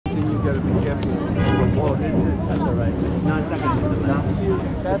gotta be careful. We're walled into it. That's all right. No, it's not going to hit the mat.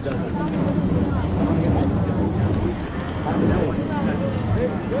 It doesn't.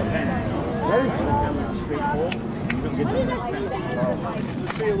 Ready? Straight ball. You don't get the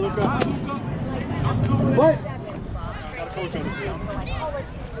See you, Luca. What?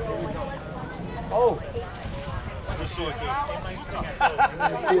 Oh.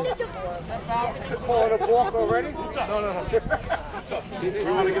 Pulling a balk already? No. We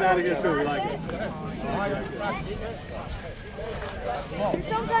want to get out of here too. We like it.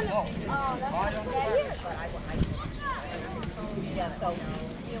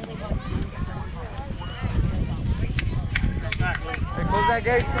 Hey, close that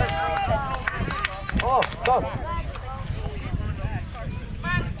gate. Oh, go.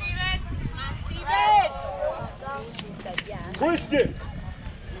 Christian!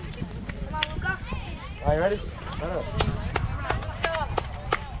 Are you ready? No.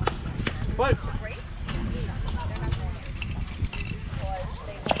 Fight!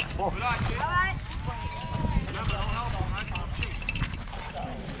 Oh.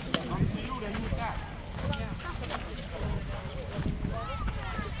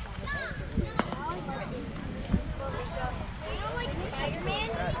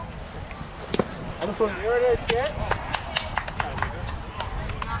 I'm just wondering, here it is, kid.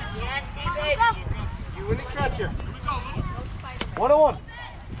 Yes, David. You win the catcher. 1-on-1.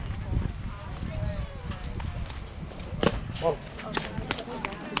 Oh.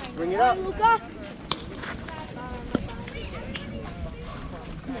 Bring it up.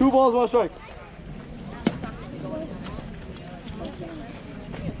 2 balls, 1 strike.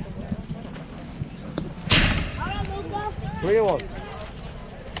 Three and 1.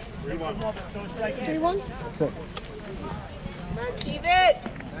 3-1. That's it. Come on, Steven.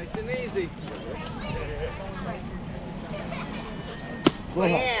 Nice and easy. Go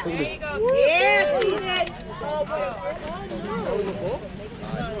ahead. Yeah, Take there it you go. Yeah, Steven. Oh, boy.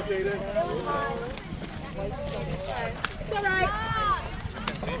 It's all right.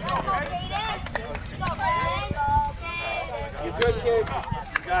 You're good, kid.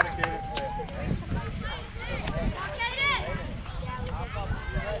 You got it, kid.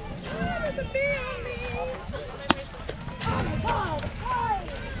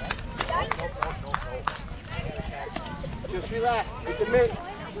 Just relax. Get the mitt.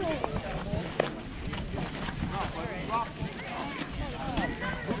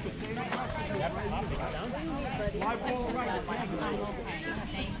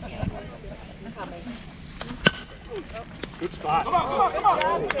 Good spot. Come on.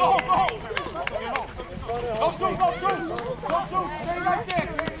 Go. Go. Stay right there.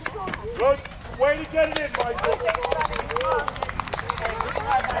 Good way to get it in, Michael.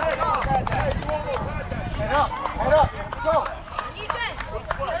 Head up. Go.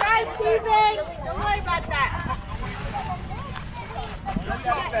 Try, Steven. Don't worry about that.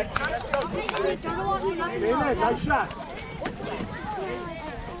 Amen. Nice shot.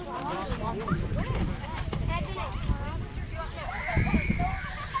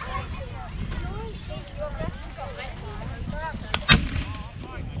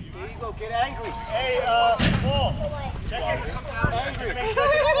 There you go. Get angry. Hey, Paul. Check it. Angry.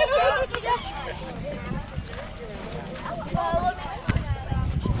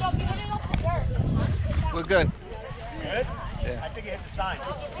 We're good. Good? Yeah. I think you hit the sign.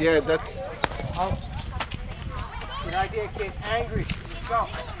 Yeah, that's. Good idea, kid. Angry. Let's go.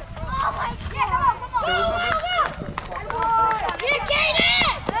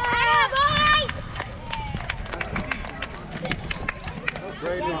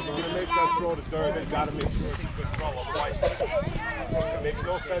 Braden's going to make that throw to third. They got to make sure it's a good throw. Otherwise, it makes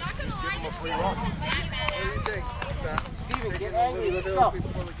no sense to just give him a free run. What do you think? Steven, get angry. Let's go.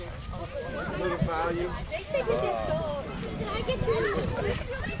 Little value.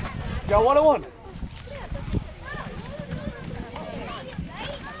 Got 1-on-1.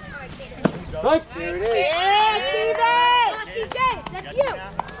 Strike. There it is. Yeah, Steven. CJ, that's you.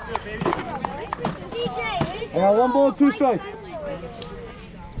 CJ. I got 1 ball, 2 strikes.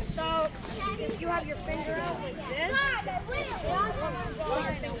 So, you have your finger out like this.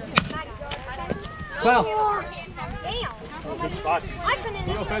 Foul. Damn. Good spot. I couldn't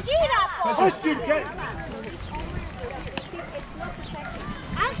even see that. Christian, get.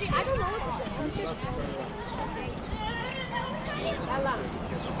 Actually, I don't know what this is.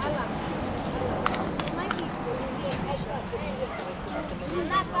 Isn't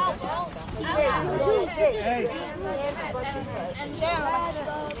that foul, bro? Hey.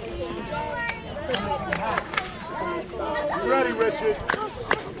 You ready, Richard?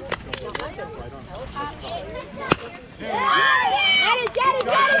 Get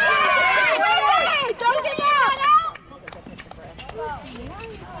it!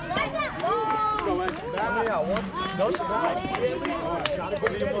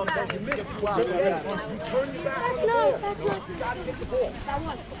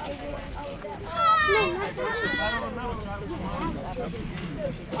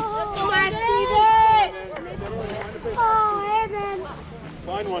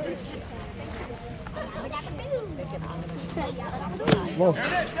 Find one. Whoa. There it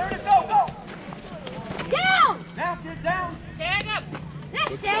is, go, go! Down! Now, get down! Tag him!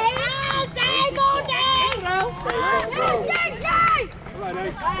 Let's say, go down! Let's go! All right,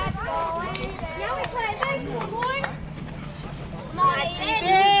 Hank. Let's go! Now we play baseball, boys! Come on,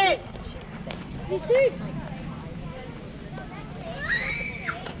 Aiden! This is...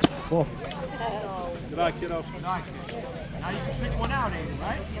 Whoa. Good eye, kiddo. Nice. Now you can pick one out, Aiden,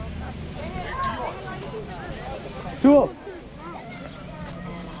 right? Two up.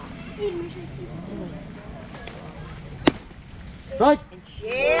 Strike.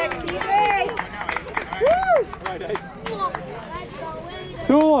 Yeah, Stevie! All right, Hank. Let's go,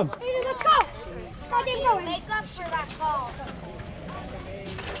 2-1. Aiden, let's go! Let's go, Dingo! Make up for that call.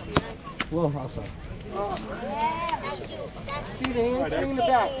 Whoa, outside. Yeah, that's you. That's Steven, hamstring in the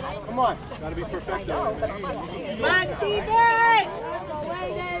back. Come on. Gotta be perfecto. Come on, Steven!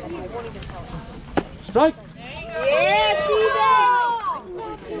 Strike. Yeah, Steven!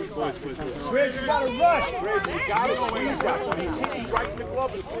 Boys, boys, boys. Ridge, you gotta rush. Ridge, you gotta squeeze that. So he keeps right in the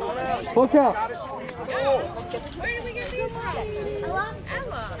glove and pull it out. Hook out. Gotta squeeze the ball. Where did we get these from? Ella?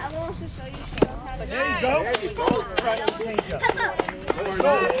 Ella wants to show you how to There you go. There you go. Right, change up.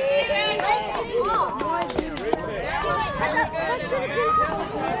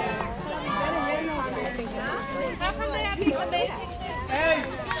 Hey,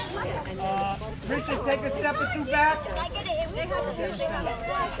 Richard, take a step or two back.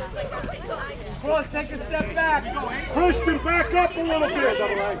 Cross, take a step back. Christian, back up a little bit.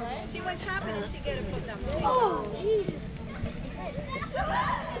 Double A. She went shopping and she get a foot down. Oh, Jesus.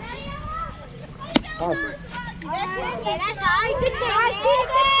 Out. That's it. Yeah, that's high. Good take.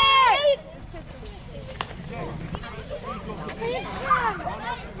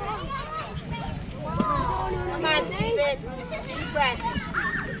 Come on, Steven. Deep breath.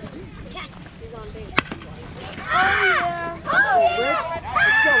 He's on base. Oh, yeah. Oh, yeah.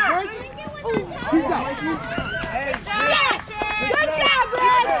 Let's go, Rich. He's out. Hey, Yes! Good job,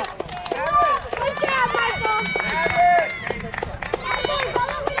 Red! Good job, Michael!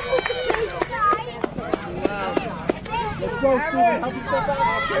 let's go, Steven. Help yourself out.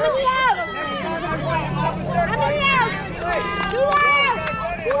 How many outs? How many outs? 2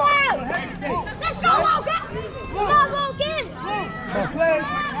 outs! 2 outs! Let's go, Logan! Come on, Logan! Play.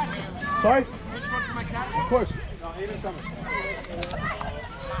 Sorry? Which one can I catch? Of course. No, Aiden's coming.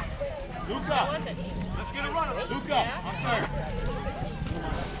 Luca! Let's get a runner. Luca, up there.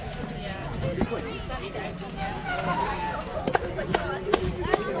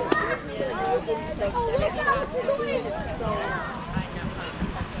 Oh, look out what you're doing!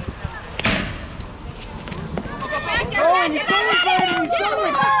 Going, he's going, Brady, he's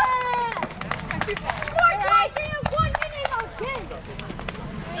going. Score, Tyson, in 1 minute, okay?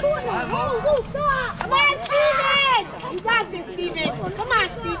 Come on, Steven! You got this, Steven. Come on,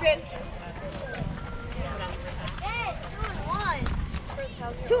 Steven.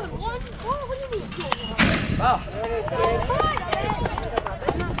 2 and 1. 2 and 1? Oh, what do you mean 2 and 1? Wow.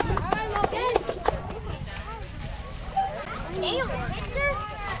 Damn, Victor.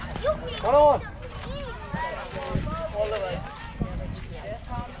 You 1-on-1.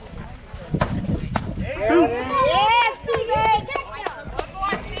 Yeah, Steven! Come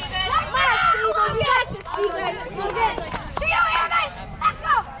on, Steven! You got this, Steven! Logan! Do you hear me? Let's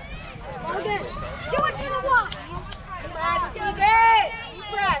go! Logan! Do it for the wall! Come on, Steven! Deep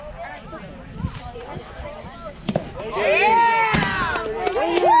breath! Yeah!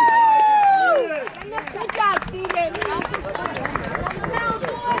 Good job, Steven!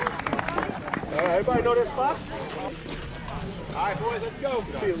 All right, everybody know their spots? All right, boys, let's go.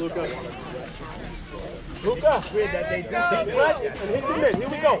 See you, Luca. Luca, Weird that they do deep breath and hit the mid. Here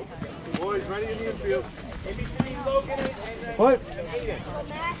we go. Boys, ready in the infield. In between Logan and What? Aiden.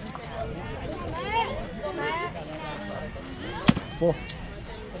 Whoa.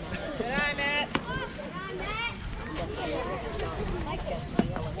 Good eye, Matt. Come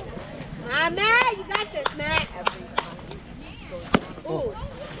on, Matt! You got this, Matt! Ooh.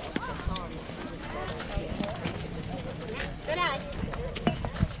 Good eye.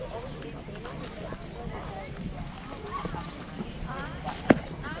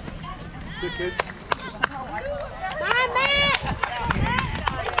 Good kid. Come on, Matt!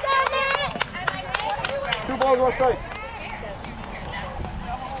 Let's go, Matt! 2 balls, 1 strike.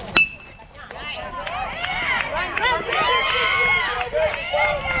 Run, run,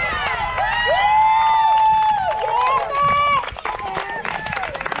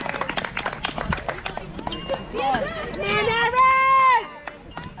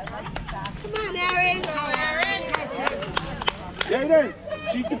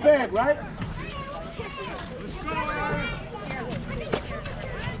 right?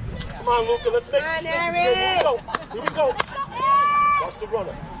 Come on, Luca, let's make Come on, this. Eric. Here we go. Here we go. Watch the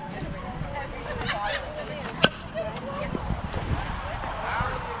runner.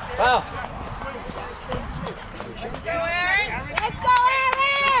 Foul. Go, Aaron. Let's go,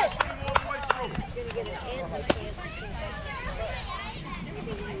 Aaron!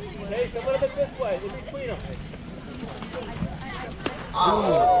 Chase a little bit this way, in between them.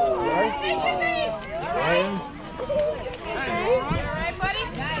 Right? You all right, buddy?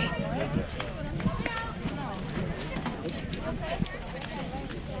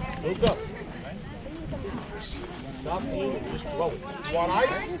 Luca. Stop aiming, just throw it. You want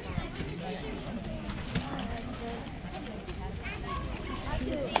ice?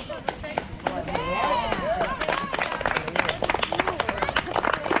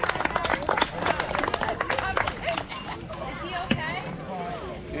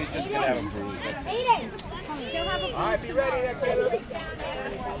 You're just gonna have a bruise. That's it. Aiden! He'll have a All right, be ready, that kid.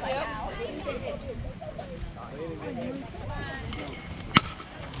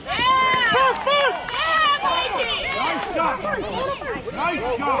 Nice shot. Nice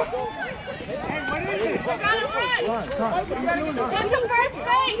shot. Hey, what is it? Run, come. Run to first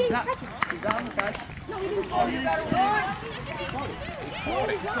base! He's out on the catch.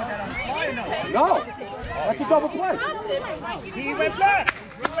 No, that's a double play. He went back.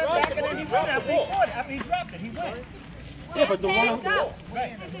 He went back and then he went after he caught it. After he dropped it, he went. Yeah, but the one on the ball.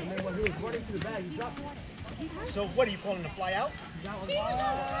 Right. And then when he was running to the bag, he dropped it. So what are you calling the fly out? All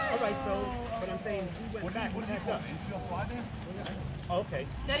right, so, but I'm saying he went back. What did he do? Infield fly there? Oh, okay.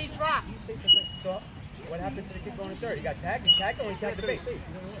 Then he dropped. So what happened to the kid going to third? He got tagged? He tagged or he tagged the base?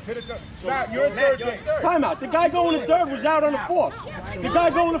 Matt, you're in third base. Timeout. The guy going to third was out on the force. The guy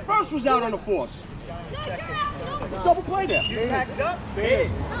going to first was out on the force. Double play there. You tagged up?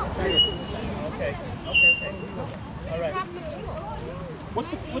 Big. Okay. All right. What's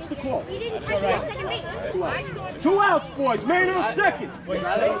the call? He didn't That's all right. second base. 2 outs. 2 outs, boys. Man on second. Wait,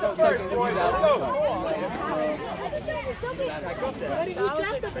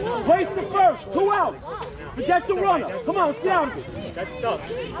 Place the first. 2 outs. Forget the runner. Come on, let's get out of here. that's tough.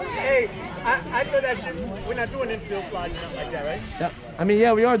 Hey, I thought that we're not doing infield flies or nothing like that, right? Yeah, I mean,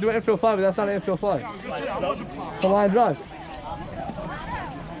 yeah, we are doing infield fly, but that's not an infield fly. It's a line drive.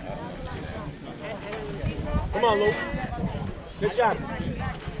 Come on, Luke. Good shot.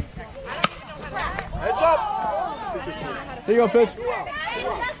 Heads up. Here you go, pitch. Come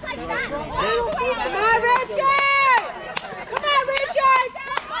Come on, Richard! Come on, Richard!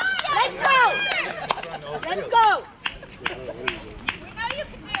 Let's go! Let's go! We know you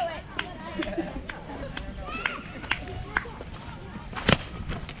can do it.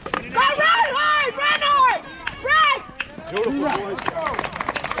 Go, run hard! Run hard! Run! Beautiful, boys.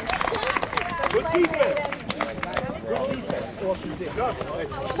 Good defense. Good defense. Awesome defense.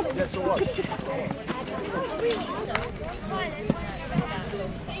 Yes, it was.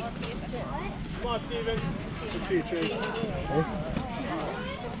 Come on, Steven. Good see you, Chase.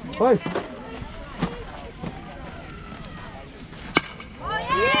 Play.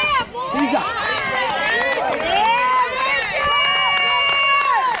 Yeah, boy! He's out.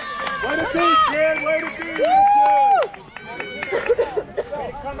 Way to be, kid. Way to be, Richard.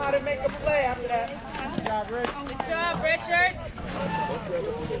 Come out and make a play after that. Good job, Richard.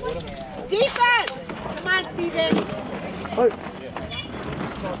 Defense! Come on, Steven. Play.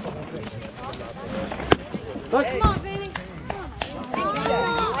 Play. Come on, baby.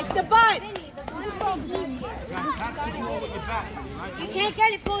 Watch the butt. You can't get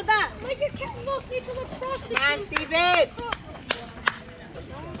it, pull it back. Like your cat look, need to look across the Come on, Steven.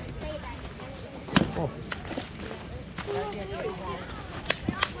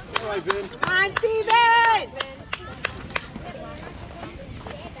 All right, Vin. Come on, Steven.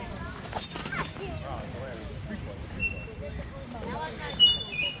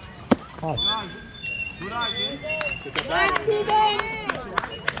 Good eye, Vin. Get the Come back. on, Steven.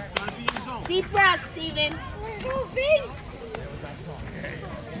 Deep breath, Steven. Moving.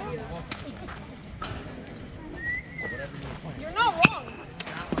 You're not wrong.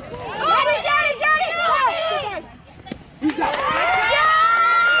 Get it, get it, get it. He's out. Yeah!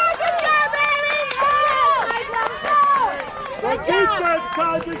 Good job, baby. Good defense,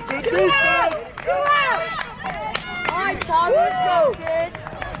 Tiger. Good defense. 2 outs. All right, Thomas, go, kid.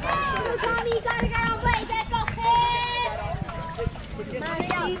 Go, Tommy, you gotta get on base. Let's go, kid. Come on,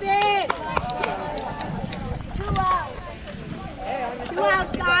 Steven. 2 outs. 2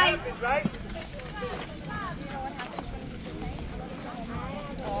 outs, guys. Right?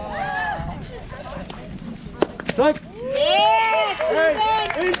 Strike. Yeah,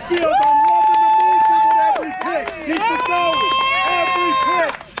 Steven. Infield, I'm loving the movement with every pitch. Keep it going. Every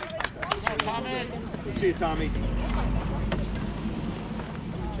pitch. Let's see it, Tommy.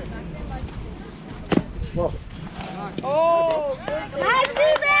 Whoa. Oh, good Come on,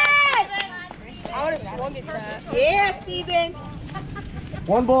 Steven! I would have swung at that. Yeah, Steven.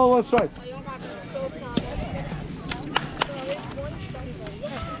 1 ball, 1 strike.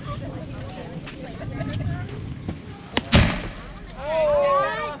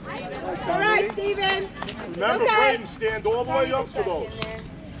 All right, Steven. Remember, Okay. Braden, stand all the way up for those.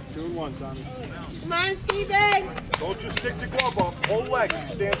 2-1, Tommy. Come on, Steven. Don't just stick the glove up. Whole leg.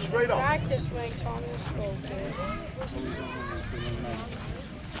 Stand straight up. Practice swing, Thomas. Okay.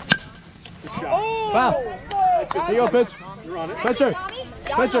 Good shot. Oh! Foul. Here you go, pitch. You're on it. Pitcher.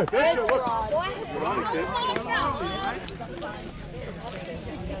 Pitcher. Pitcher, look. You're on it, kid.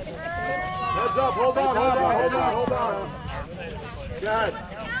 Heads up. Hold on, hold on, hold on, hold on. Go ahead.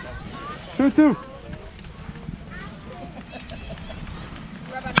 2-2.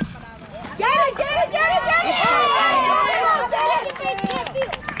 Get it, get it, get it, get it!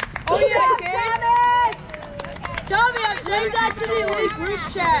 Oh, yeah, Thomas! Tommy, I'm saying that to the elite group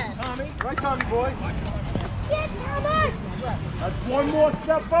chat. Tommy. Right, Tommy boy. Get Thomas! That's one more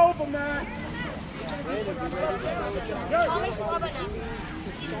step over, man. Tommy's clubbing now.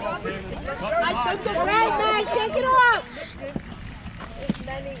 I took the right, man, shake it off! There's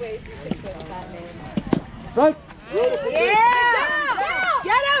many ways you could twist that name. Right. Yeah!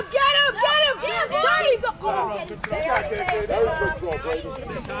 Get him, get him, get him! Tommy, go! Oh. Very good throw, Braden.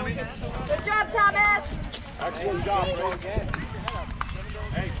 Good job, Thomas! Excellent job, Braden.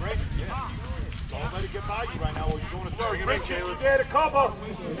 Hey, Braden. Don't let it get by you right now while you're going to third. Richard, you there to cover.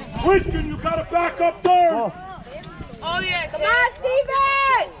 Winston, you got to back up third. Oh, yeah, come on,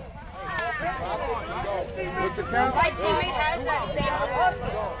 Steven! What's the count? My teammate has that same one.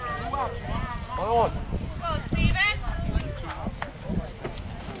 On. Go, Steven!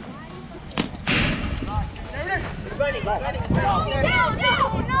 Running. No, no, no,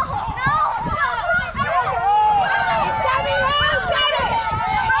 no! He's coming home, Dennis!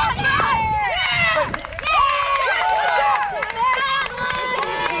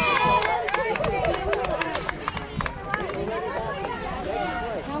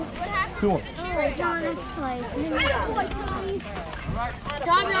 Two one. John, let's play.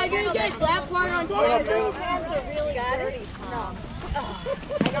 Tommy, I didn't get that part on camera. Those hands are really dirty, Tom. I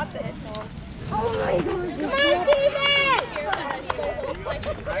got the headphone. Oh my God! Come on, Steven!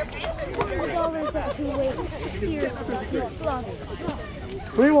 We'll go over this 2 weeks. Seriously. Look.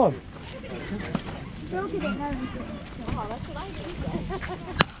 3-1. Broke it in heaven. Oh, that's what I just said.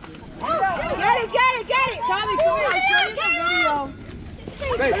 Get it! Tommy, come here, I'll show you the video.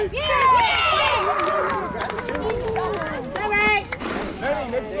 Hey. All right. Hey,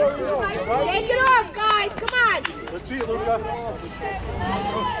 next throw you know, all right? Take it off, guys. Come on. Let's see it, Luca.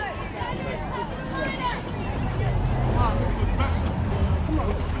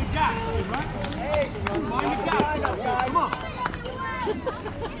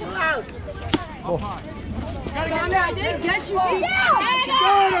 Tommy, I didn't get you. Sit down.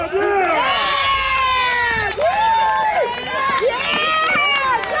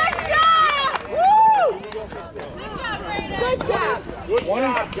 Good job. Good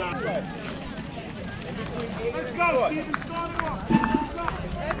job, John. Let's go, Steven. Start it off.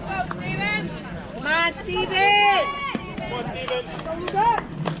 Come on, Steven. Come on, Steven.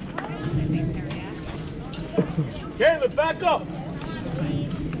 Caleb, back up.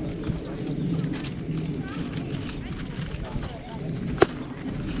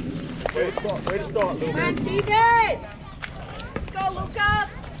 Way to start, Luca. Come on, Steven. Let's go, Luca.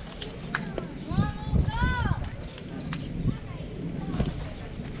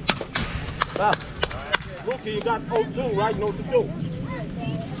 Foul. Luca, you got 0-2, right? Know what to do.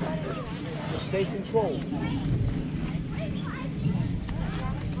 Just stay controlled.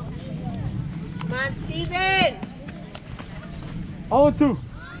 Come on, Steven. 0-2.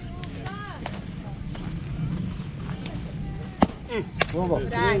 Move up.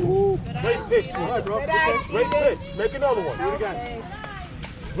 Good eye. Great pitch. All right, bro. Good eye, Great Steven. pitch. Make another one. Do it again.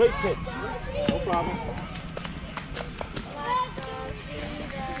 Great pitch. No problem.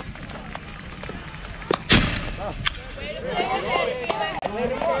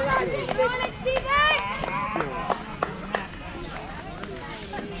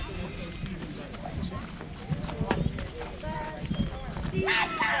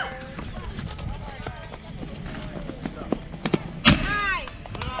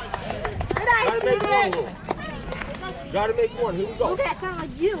 Gotta make one. Here we go. Look, that sounds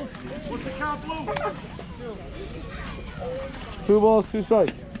like you. What's the count, Blue? 2 balls, 2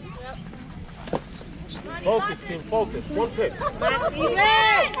 strikes. Focus, team, focus. One pitch. Come on,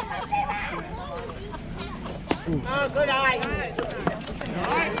 Steven! Oh, good eye.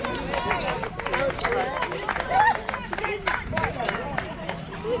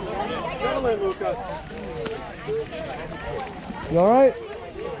 Settle in, Luca. You alright?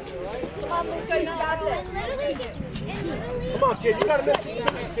 Come on, Luca, you got this. Come on, kid. You gotta make these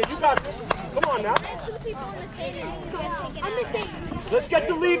pitches, kid. You got this. Come on now. Let's get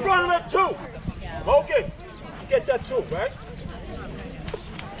the lead runner at 2. Okay. Let's get that 2, right?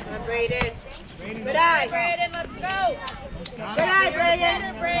 Come on, Braden. Good eye. Braden, let's go. Good eye,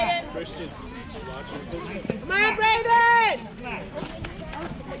 Braden. Braden. Christian, Come on, Braden.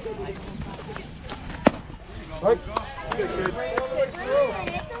 Right. okay, kid.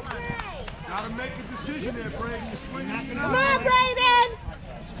 Gotta make a decision there, Braden. You're swinging it Come on, Braden.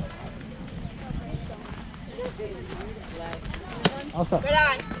 Outside. Good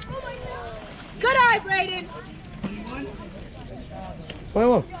eye. Good eye, Braden.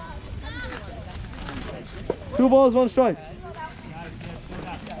 21. 2 balls, 1 strike.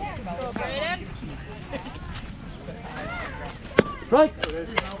 Go, Braden. Strike.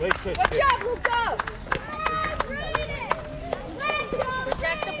 Great pitch, Good kid. job, Luca.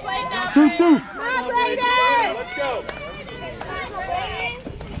 Protect the plate now, 2-2. Braden. Come on, Braden. Let's go.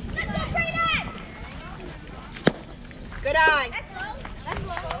 Good eye.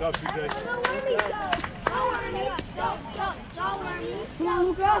 What's up, CJ? Come on,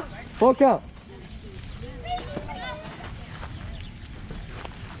 Luca. 4 count.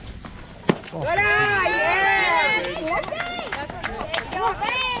 Good eye, yeah.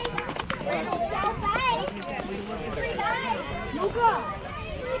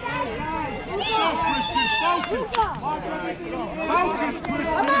 Christian, focus! Focus,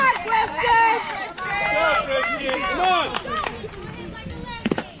 Christian! Come on, Christian. Go, Christian! Come on!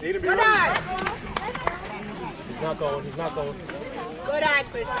 Need to be Good ready. eye. He's not going. He's not going. Good eye,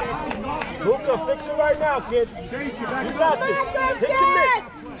 Christian. Luca, fix it right now, kid. Casey, You back got up. this. Come on, Hit the mitt.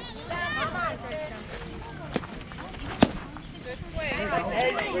 Christian. Hey,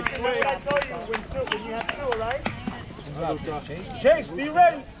 when I told you, when you have 2, right? Chase, be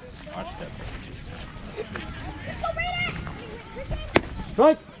ready.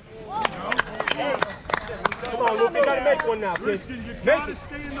 Strike. Come on, Luca, you gotta make one now, kid. Christian, you Make gotta it.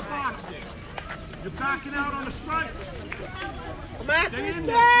 stay in the box there. You're backing out on the strike. Come on, Stay in Christian.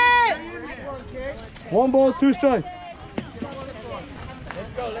 there. Stay in there. 1 ball, 2 strikes. Let's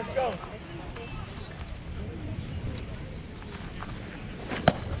go, let's go.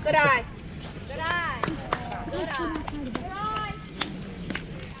 Good eye. Good eye. Good eye.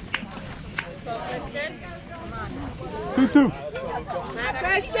 Go, Kristen. 2-2. Come on,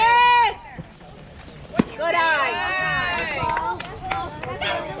 Christian. Good eye.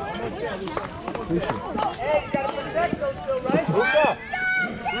 Hey, you gotta protect those still, right? Luca,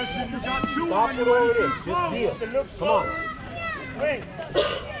 Christian, you got 2 stop on with you. all of Too this. Just close. deal. Come on. Swing.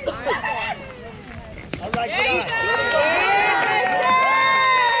 All right, There you good go. eye.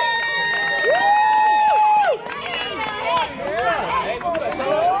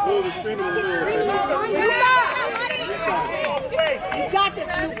 Move the screen in the middle. You got this,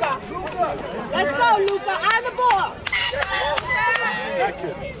 Luca. Let's go, Luca. On the ball. That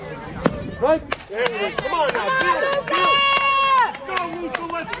kid. Strike. There it is. Come on now, Come on, deal. Luca. Go, Luca,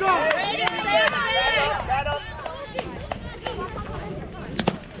 let's go! Braden, stay up, Braden.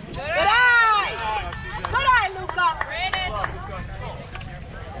 Good eye. Good eye, Luca. Braden.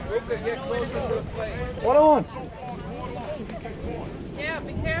 1-1. Yeah,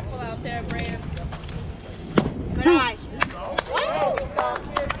 be careful out there, Braden. Good eye.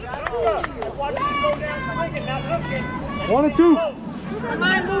 Watch you go down swinging, not looking. 1-2. Come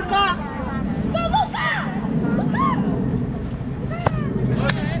on, Luca. Go, Luca!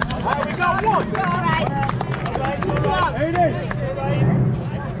 All right, we got 1. All right. Hey, hey.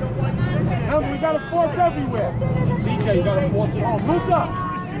 Remember, we got to force everywhere. CJ, you got to force it home. Luca,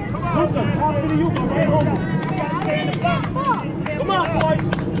 top of the you can stay home. Come on, boys.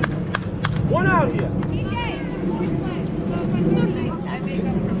 1 out here.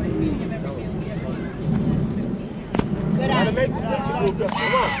 Good Gotta eye. make the pitches, Luca.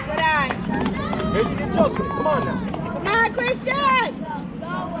 Come on. Good eye. Make the adjustment. Come on now. Come on, Christian.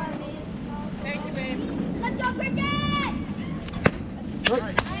 Thank you, babe. Let's go, Cricket!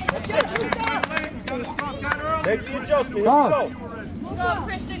 Make the adjustment. Here we Come on. go. Go,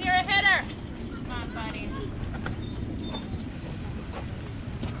 Kristen, you're a hitter. Come on, buddy.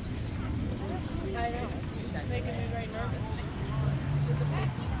 I know. It's making me very nervous.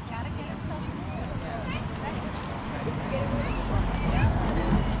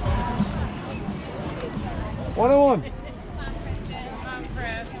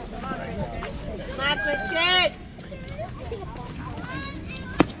 on, Christian.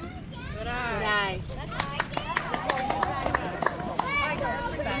 Good eye.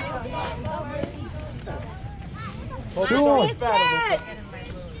 Two on.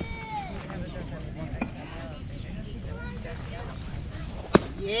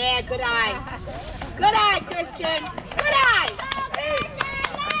 Yeah, good eye. Good eye, Christian. Good eye.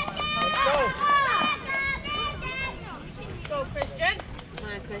 Let's go, Christian. Come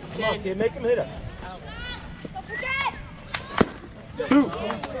on, Christian. Come on, kid, make him hit her. Two.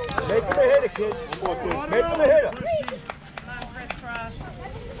 Make him a hitter, kid. Make him a hitter. Come on, crisscross.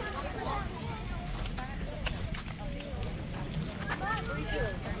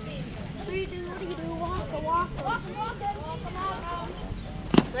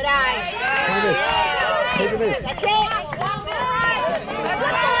 Good eye. Yeah. Take him in. That's it.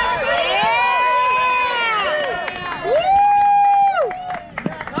 Yeah. Woo!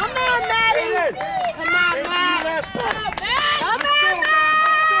 Come on, Maddie. Come on, Matt. Come on, Matt.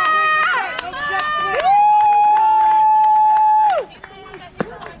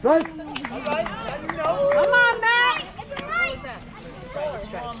 Right. Come on, Matt.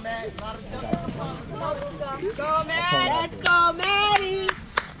 Go, man. Let's go, Maddie.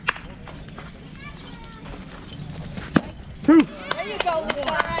 Two. There you go,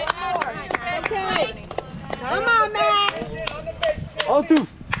 Luca. Okay. Come on, Matt. All two.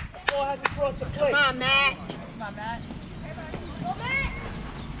 Come on, Matt.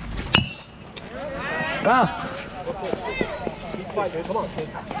 Now. Keep fighting. Come on, kid. We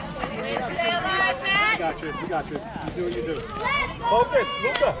got you. We got you. You do what you do. Focus,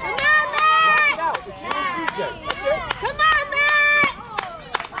 Luca. Come on, Matt. Knock it out. It's you and CJ. That's it. Come on, Matt.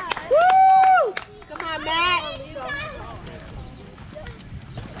 Woo! Come on, Matt.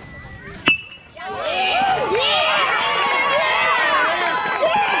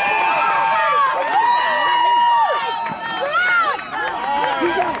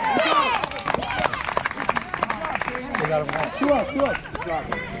 Two up, two up.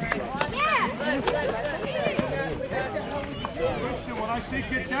 When I say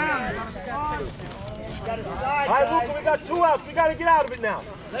get down, you gotta slide. All right, Luca, we got 2 outs. We got to get out of it now.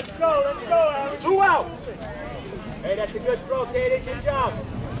 Let's go, Aaron. 2 outs. Hey, that's a good throw, Katie. Good job.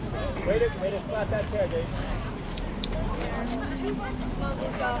 Way to slap that there, Dave.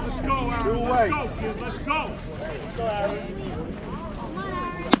 Let's go, Aaron. Two Let's away. go, kid. Let's go. Let's go, Aaron.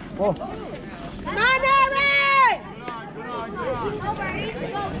 Oh. Come on, Aaron. Go, Birdies. Go,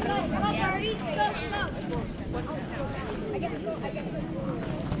 Birdies. Go. I guess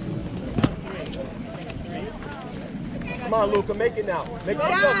Come on, Luca, make it now. Make it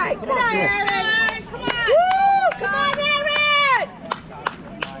Good yourself. eye. Come Good on, eye, come on. Aaron. Come on. Woo! Come on, Aaron.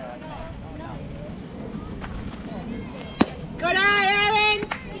 Good eye, Aaron.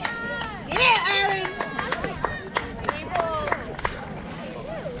 Yeah, Aaron.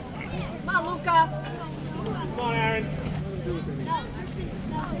 Come on, Luca. Come on, Aaron.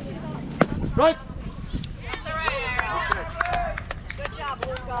 Right. That's all right, Aaron. Good job,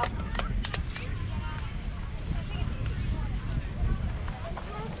 Luca.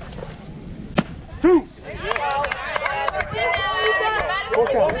 Two. There you go.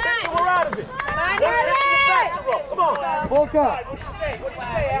 Walk out. We're out of it. Come on, Aaron. Come on. Walk out. What do you say,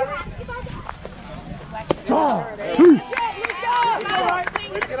 Aaron? Ah, two.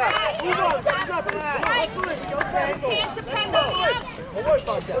 Pick it up. Move on. Come on. Don't worry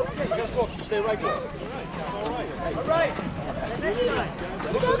about that. You gotta talk. You stay right there. All right.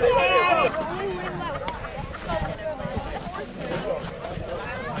 Look at Aaron.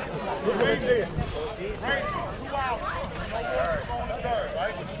 Look easy. Right, 2 outs. No worries going to third,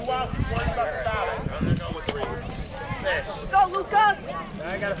 right? With 2 outs, you worry about the foul. No, with 3. Let's go, Luca. I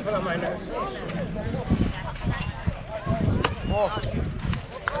gotta put on my nose. Come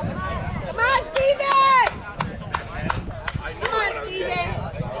on, Steven. Come on, Steven.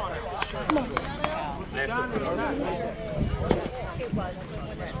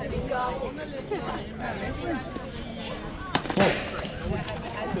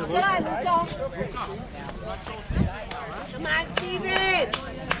 Good eye, Luca. Come on, Steven.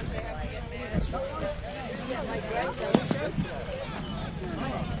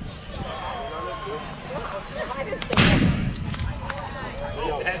 I didn't say that.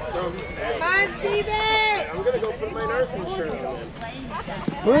 Come on, Steven. I'm gonna go put my nursing shirt on.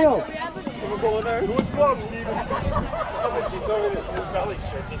 Real. Someone call a nurse? Who is gloves, Steven? She's over this belly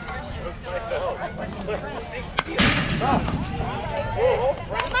shirt just shows my belt. Come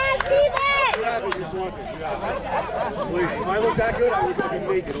on, Steven! Please, if I look that good, I would be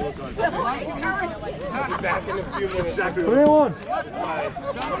naked all the time. I'll be back in a few minutes. Exactly. 3-1.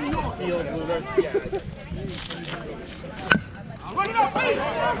 Sealed blue vest. Yeah. Get it!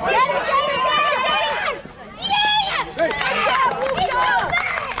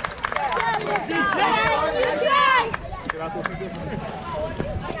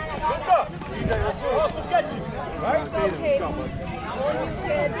 Let's go, Katie.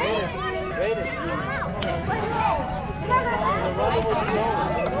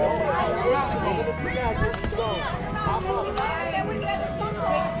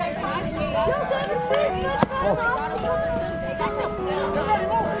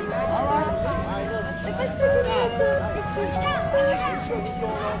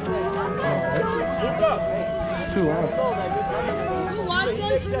 Too loud.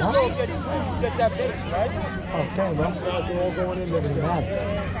 Get that base, right? Okay, man. Guys are all going in there.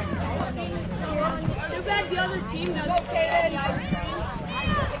 Too bad the other team doesn't. Okay, then.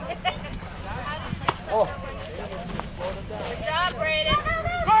 Oh. Good job, Brayden.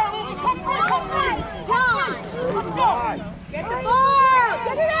 Come on! Get the ball!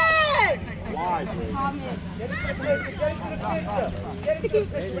 Get it in! Wide. Get it to the pitcher. Get it to the pitcher. Get it to the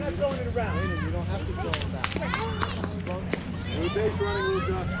pitcher. We're not throwing it around. You don't have to throw it back. New base running,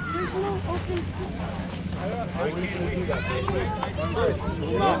 Luca. There's no open seat. We can do that.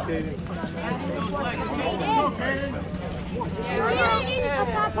 Stop, Katie.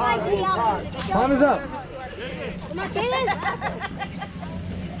 Time is up. Come on, Kaden.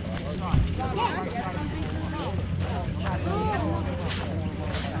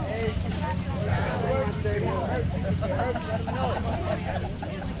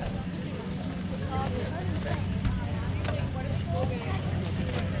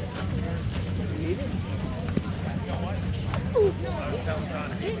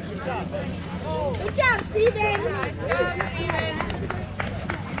 Good job, Steven.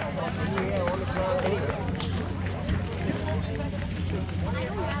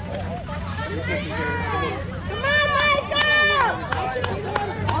 Come on, Michael!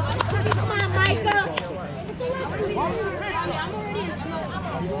 Come on, Michael!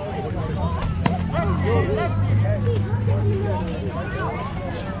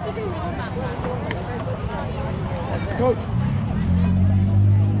 Coach.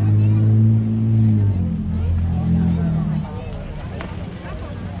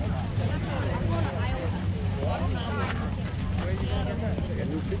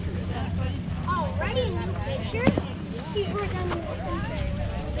 Already a new picture? He's right down the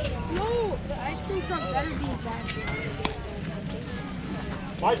No, the ice cream truck better be that.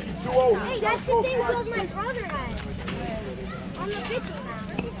 Mikey, 2-0. Hey, that's the same clothes my brother has. On the pitching mound.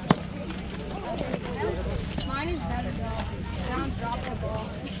 Mine is better though. Down, drop the ball.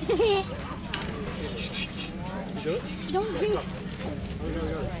 Don't jinx.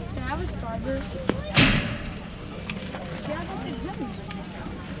 Can I have a Starburst? See, I got the jelly.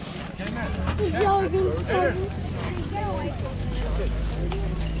 The jelly bean Starburst. Get away from me.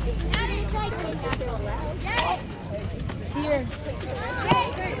 I didn't try to take that. Here.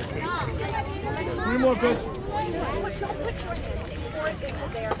 Three more, coach. Don't put your hand for it into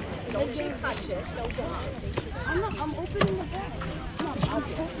there. Don't you touch it. Don't touch it. I'm opening the bag.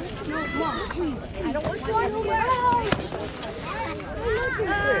 No, Mom, please. I don't want you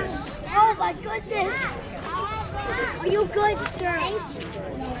Oh my goodness. Are you good, sir?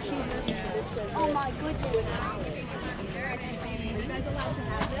 Oh my goodness. You guys allowed to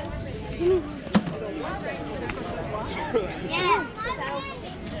have this? Yes.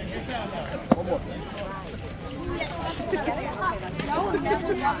 One more. No one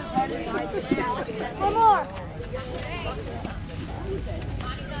never got as hard as I did. One more.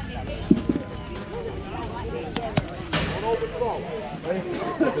 One over throw. Ready?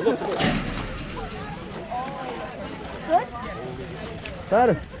 Good?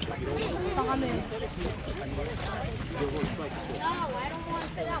 Better. Tom in.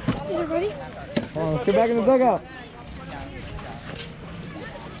 Is it ready? Let's get back in the dugout.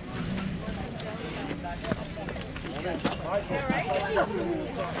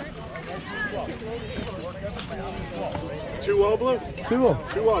 Two Blue? 2-0.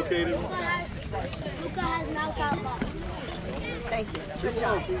 2-0, Katie. Luca has knockout luck. Thank you. Good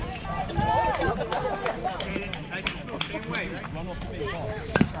job.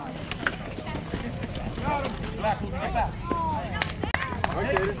 All right,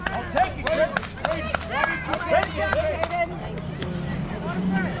 Katie. I'll take it, Chris. Good job, Brayden.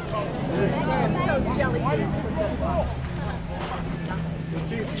 Those jelly beans with the...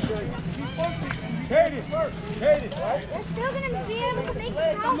 Hate it. Hate it. They're still going to be able to make it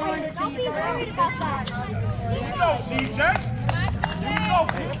out. Don't be worried about that. Here you go, CJ. Here you go,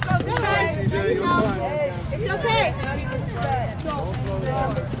 kid. It's okay. It's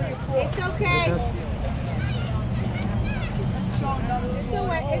okay.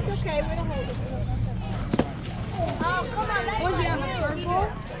 It's okay. We don't hold it. Oh, come on. Was he on the purple?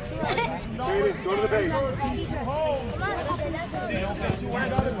 Go to the base. See, don't get too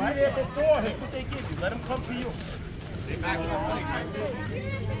worried about it, right? That's what they give you. Let them come to you.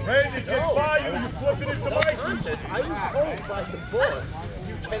 Ready to get by you, you flip it into my feet. I was told by the boss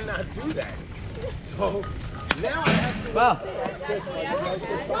you cannot do that. So now I have to. Well,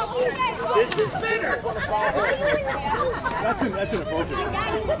 this is better. That's inappropriate.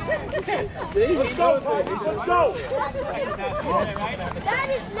 See, Let's go, Paul. Let's go. That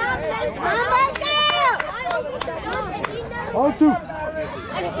is not On two.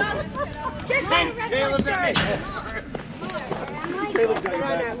 Thanks, Caleb. Caleb got your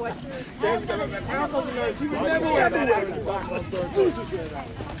back.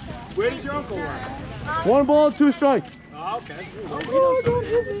 Where does your uncle run? 1 ball, 2 strikes. Oh, okay. Come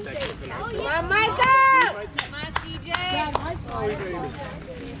on, Michael! Come on, CJ.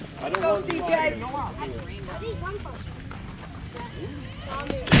 I don't Go, want CJ.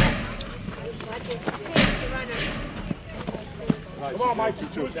 Come on, Mikey.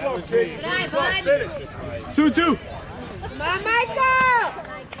 Two is close, kid. Good eye, bud. 2-2. Come on, Michael!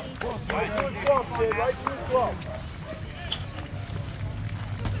 Right to his glove, kid. Right to his glove.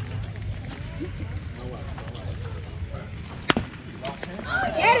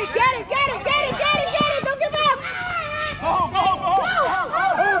 Get it! Don't give up!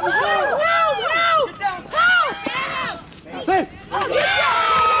 Safe. Oh, good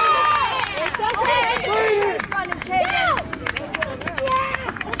job! It's okay. It's fun and take it.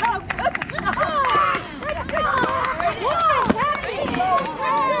 Oh, good job! Let's go!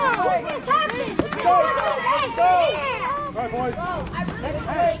 All right, boys.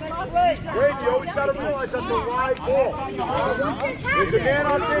 Wade, you always got to realize that's a live ball. There's a man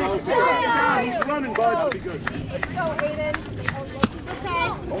on base. He's running, bud. That'll be good. Let's go, Aiden.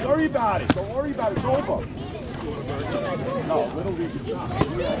 Okay. Don't worry about it. Don't worry about it. It's over. No, Little League is not.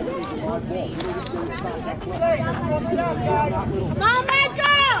 Live ball. Come on,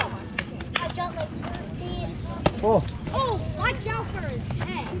 Michael! I got like Oh. Oh, watch out for his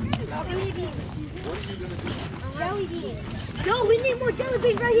head. Jelly beans. Jelly beans. No, we need more jelly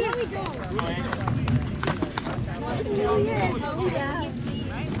beans right here. We don't.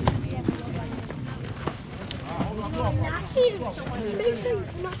 Not eat them. Make sure you're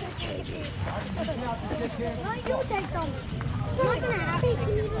not gonna jelly beans. No, you take some. I'm not gonna have it.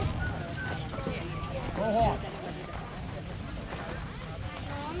 Go hard.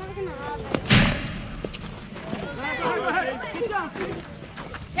 No, I'm not gonna have it.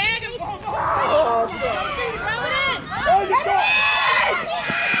 Tag him! Oh, Throw it in!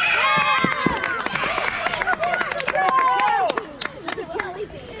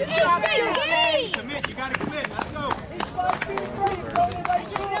 get it! Commit, you gotta commit. Let's go.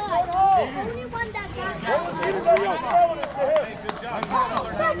 Only one that got Hey, good job.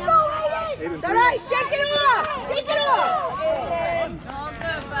 Let's go, Aiden! It's all right. Shake it off. Shake it off. All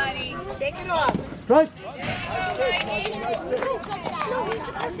good, buddy. Shake it off. Strike.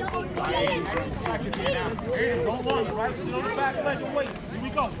 Don't run, right? Sit on the back leg and wait. Here we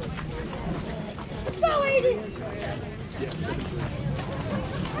go. Let's go, Aiden!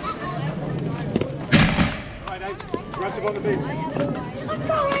 All right, aggressive on the base. Let's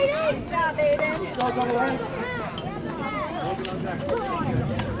go, Aiden! Good job, Aiden. Go, double A. Logan on deck.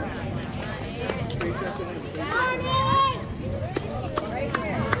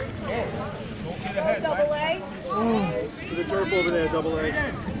 Double A. To the turf over there, double A.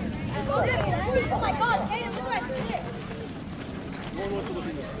 Oh my God, Aiden, look at my stick! No one wants to look at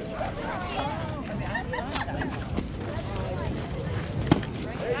this pitch.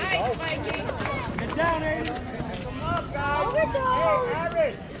 Nice, Mikey. Get down, Aiden. Overdose!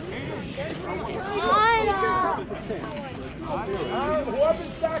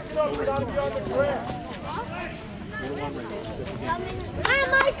 Whoever's backing up, we gotta be on the ground. Hi,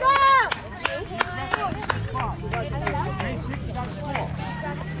 Michael!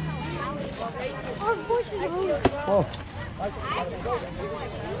 Our voices are over. Oh.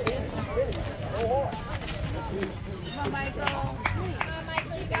 Come on, Michael. Come on,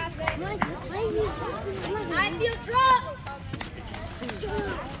 Michael, you got this. I feel drunk!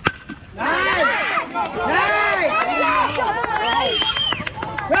 Nice!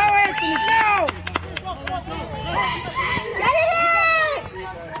 Anthony, go! Get it in!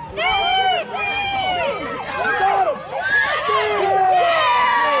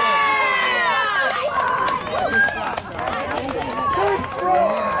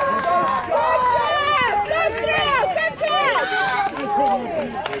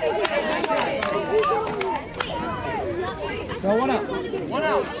 Go one out. One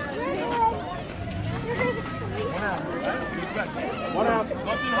out. One out.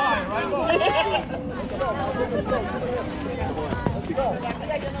 Nothing high, right low.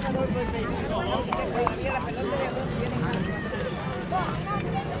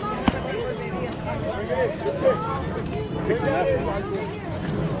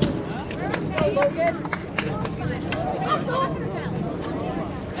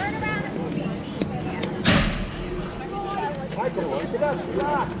 Michael, look at that.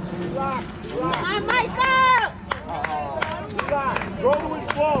 Relax. Come on, Michael! Relax. Throw to his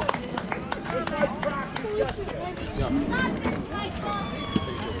flow. Just like practice yesterday. Yeah,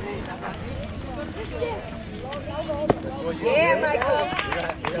 Michael.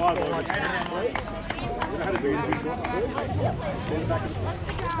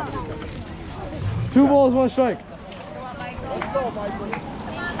 Two balls, one strike. Let's go, Michael.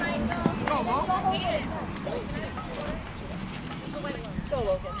 Let's go,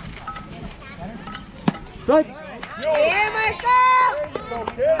 Logan. Strike. Yeah, Michael!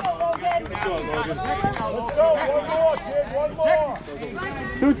 There you go, kid. Logan. Let's go. One more, kid. One more.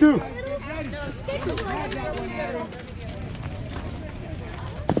 2-2.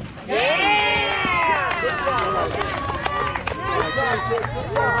 Yeah! Good job.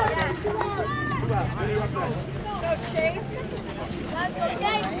 Go, Chase.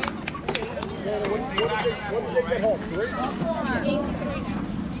 What did they get home? 3? Go, Chase.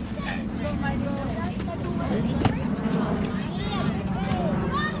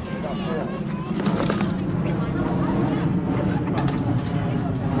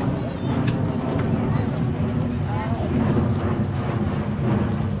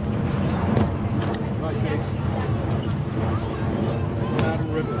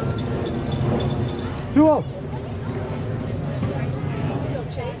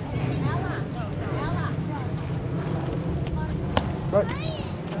 right.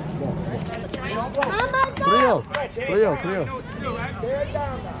 Come on, Michael! 3-0. They're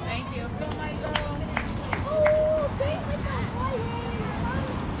down now.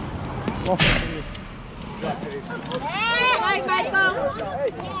 Right, Michael! Hey,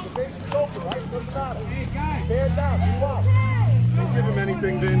 the base is open, right? Doesn't matter. They're down. Move up. Don't give him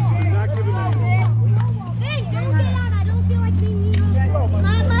anything, Vin. Do not give him anything. Hey, don't get out. I don't feel like being mean. Come on,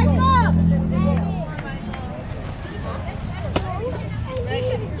 Michael!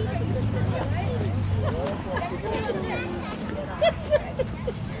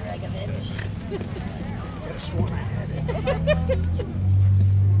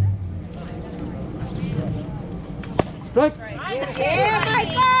 Strike. Yeah,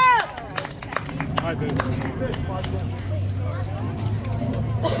 Michael! All right, Vin.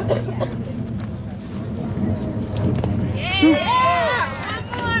 Yeah!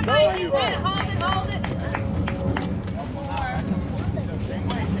 Go, you.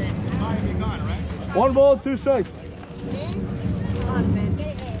 One ball, 2 strikes. Come on, Finn.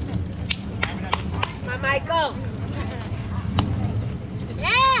 Come on, Michael!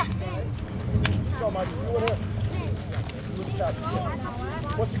 Yeah. Go, Mike. Do it here.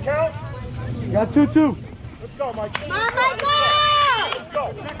 What's the count? Got 2-2. Let's go, Mike. Come on, Michael! Let's go.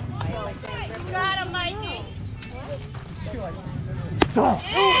 Got him, Mikey. Yeah!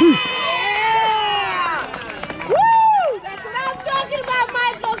 Woo! That's what I'm talking about,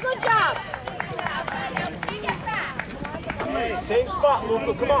 Michael. Good job. Hey, same spot,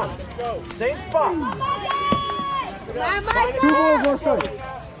 Luca. Come on. Same spot. Come on, 2 Michael. balls, 1 strike.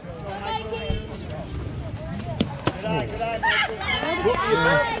 Luca, you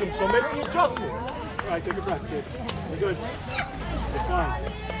bounced him, so make the adjustment. All right, take a breath, kid. We're good. It's fine.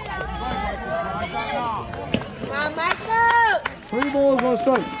 Come on, Michael. 3 balls, 1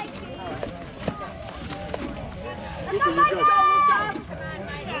 strike. Luca, you're good.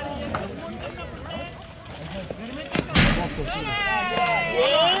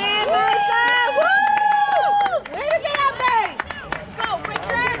 Yeah, Michael. Woo! Way to get up there. Go,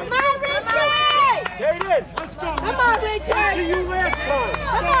 Richard. Come on, Richard. There it is. Let's go. Come on, Richard. See you last time.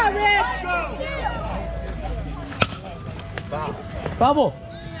 Come on, Rich. Foul.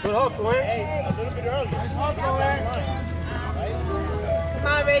 Good hustle, eh? Hey, a little bit early. Nice hustle, Come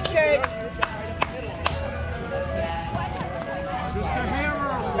on, Richard.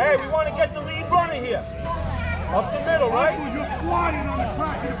 Hey, we want to get the lead runner here. Up the middle, right? Michael, you're flying on the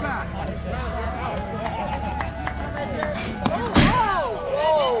crack of the back.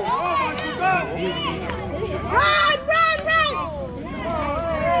 Run, run, run!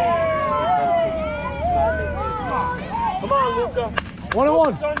 Come on, Luca. 1-on-1.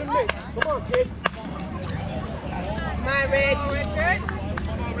 Focus on the mix. Come on, kid. Come on, Rich.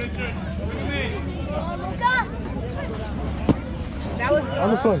 Richard. That was On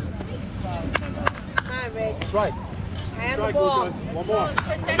the good. foot. Come on, Rich. Right. Hand the ball. One more.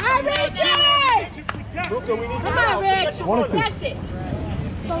 Come on, Richard! Luca, we need Come to on, Rich. One or two. Protect it.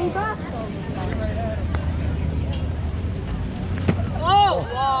 Oh,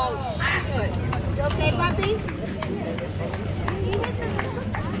 whoa. Good. You okay, puppy?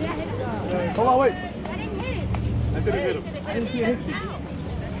 Hold on, wait. I didn't hit him. I didn't see it hit you.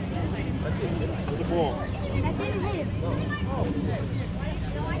 With the ball.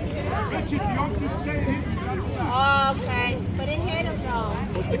 Richard, the young kid say it hit you. Oh, okay. But it hit him, though.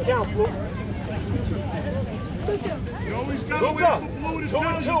 What's the count, Luke? You always got to wait Luca, for Blue to 2 tell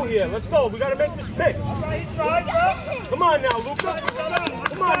and you. 2 here. Let's go. We got to make this pick. Come on now, Luca.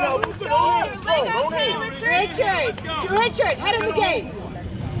 Come on now, Luca. Don't hit. Richard, head of the game.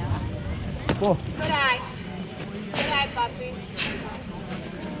 Ball. Good eye. Good eye, puppy.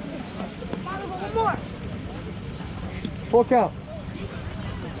 Full count.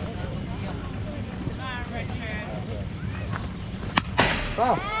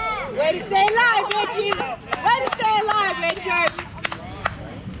 Foul. Way to stay alive, Richie. Way to stay alive, Richard.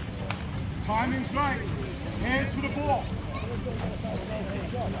 Timing's right. Hands to the ball.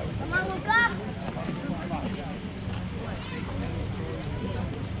 Come on, Luca.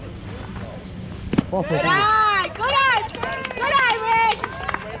 Ball Good foot. eye. Good eye. Good eye, Rich.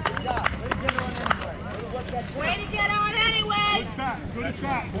 Way to get on anyway. Good back. Good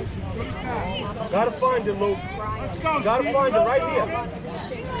attack. Good attack. Gotta find it, Luke. Let's go. Gotta Steve. find it right here.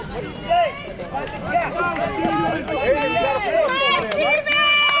 What do you say? Hey, you gotta Come force on, it there, right? Steven.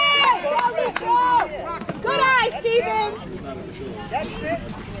 Good eye, Steven. That's it.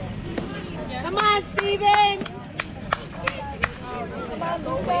 Come on, Steven. Come on,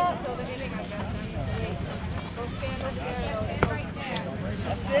 Luca.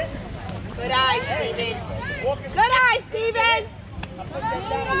 That's it. Good eye, Steven. Good eye, Steven.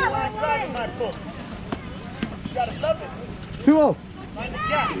 You gotta love it. 2-0. Find the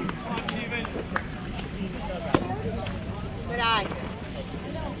gap. Good eye.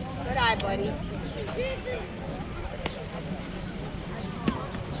 Good eye, buddy.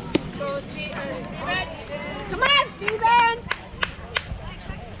 Come on, Steven.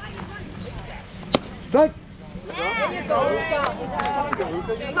 Strike. There you go, Luca.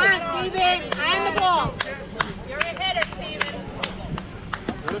 Come on, Steven. Hand the ball. You're a hitter, Steven.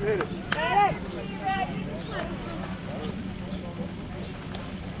 Let him hit it.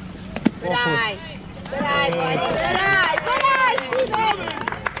 Good eye. Good eye, buddy. Good eye. Good eye, Steven.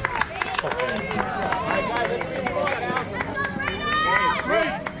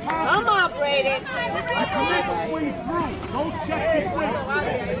 Great. Come on, Braden. You commit swing through. Don't check the swing.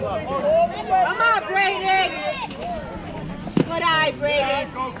 Come on, Braden. Good eye,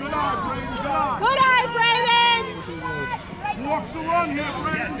 Braden. Go. Good eye, Brayden. Good eye. Good eye, Braden. Walks a run here,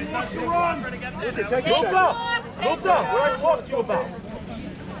 Brayden. Walks a run. Luca, what I talk to you about?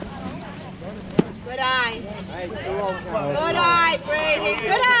 Good eye. Good eye, Braden.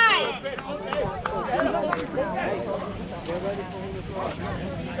 Good eye.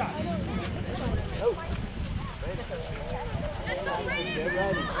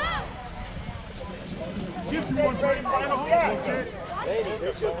 Gives you one very final gap.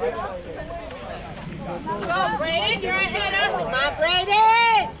 Go, Braden, you're a hitter. Come on,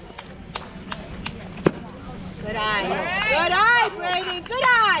 Braden. Good eye. Good eye, Braden. Good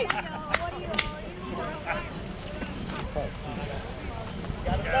eye.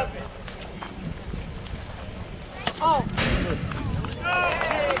 Oh.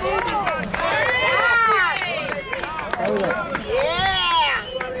 Yeah.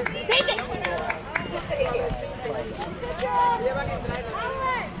 Take it.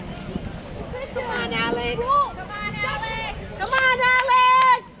 Come on, Alex. Come on,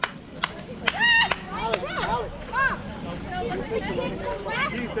 Alex.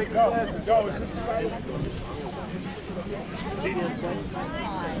 Keith, take glasses. Go. Is this the right?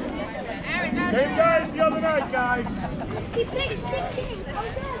 Same guys. the other night, guys. He picked 16. Their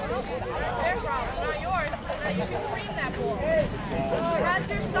problem, not yours. So that you can cream that ball. That's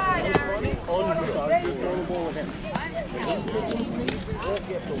your side, Aaron. Just throw the ball again. When he's pitching to me, he'll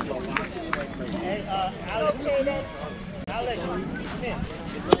get the velocity like crazy. Hey, Alex. Alex,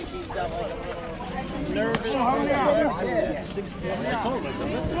 it's like he's got like a little nervous. Yeah. I told him, I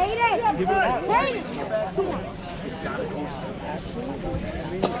said, listen. Hayden! Hayden! It's got to go slow.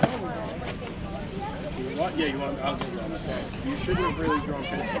 What? Yeah, you want? I'll give you on that. You shouldn't have really drawn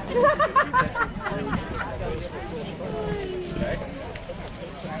pitches. You really should have okay?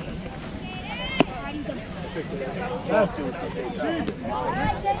 Talk to him sometime.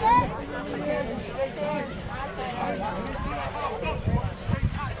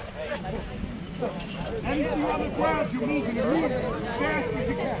 Anything on the ground, you're moving it as fast as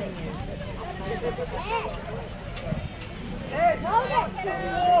you can.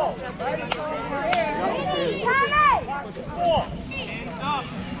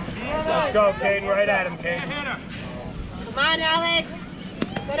 Let's go, Caden. Right at him, Caden. Come on, Alex.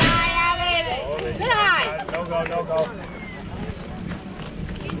 Good eye, Alex. Good eye. No go, no go.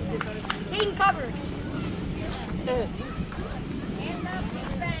 Hayden covered. Go,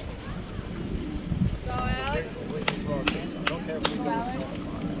 Alex. Good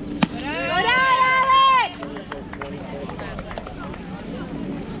eye, Alex.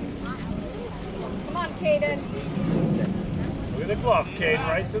 Come on, Caden. Look at the glove, Caden.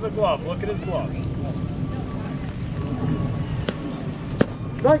 Right to the glove. Look at his glove.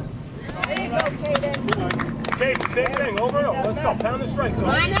 Thanks. There you go, Caden. Caden, same thing. Over and over. Let's go. Pound the strikes. Come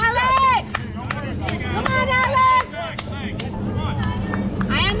on, Alex. Come on, Alex.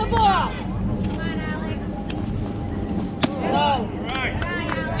 I am the ball. Whoa.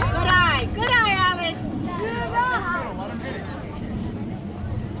 Good eye. Good eye, Alex.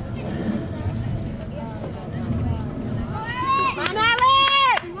 Come on, Alex.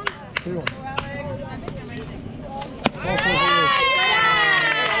 Good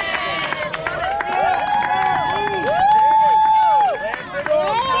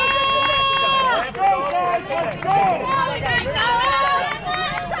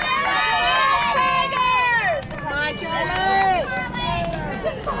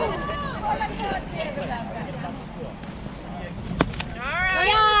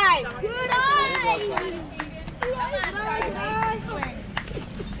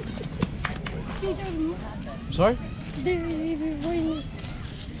Sorry?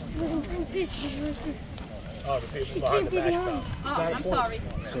 Oh, the people behind the backstop. Oh, I'm sorry.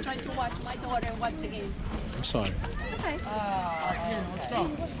 I'm trying to watch my daughter once again. I'm sorry. It's okay.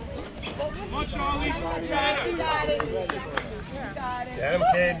 Come on, Charlie. Get him,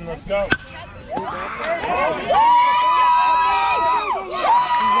 Caden. Let's go.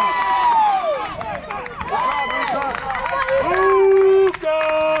 Luca!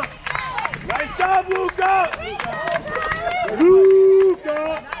 Nice job, Luca!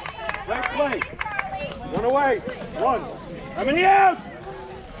 Luca! Nice play. One away. One. How many outs?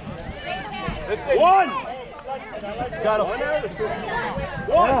 One. Got a one out or two?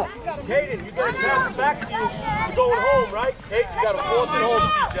 One. Caden, you got to tap it back to you. You're going home, right? Caden, you got to force it home,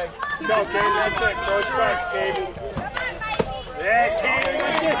 CJ. Go, Caden. That's it. Throw strikes, Caden. Yeah, Caden,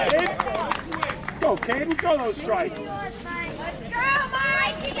 that's it, kid. Go, Caden, throw those strikes.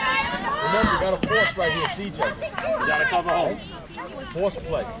 Remember, you got to force right here, CJ. You got to cover home. Force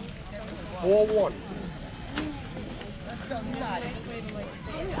play. 4-1.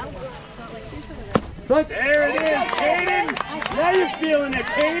 There it is, Caden. Now you're feeling it,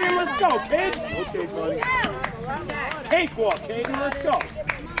 Caden. Let's go, kid. Okay, buddy. Cakewalk, Caden. Let's go.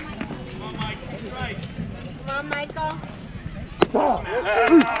 Come on, Michael.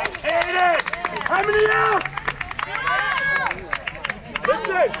 Caden, how many outs?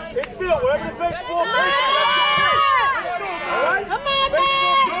 Listen, infield, wherever the baseball plays. All right? Come on,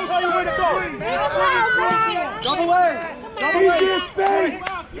 Baseball, man. I'll tell you where to go. Double A. Double A. Easier space.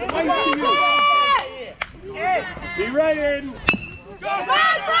 Nice to you. Be right in. Run!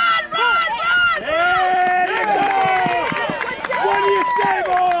 There you go. What do you say,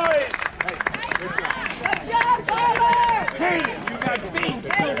 boys? Good job, Carle! Hey, you got beans.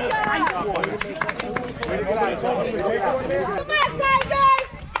 Nice one. Come on, Tigers!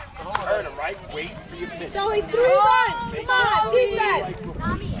 Turn him, right? Wait for your pitch. It's only 3 runs! Come on, defense!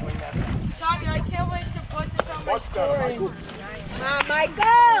 Tommy, I can't wait to put this on my story. Come on,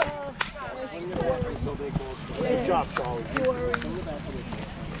 Michael! Good job, Charlie.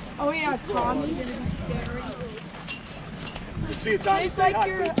 Oh yeah, Tommy. You see it's on Think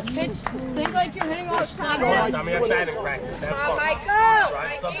like you're hitting off Come on, Tommy. I'm trying to practice. Have Come on, fun. Michael!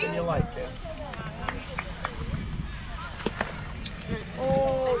 Try something you like, kid.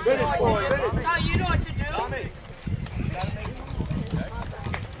 Finish, boy. Finish. Tommy, you know what to do.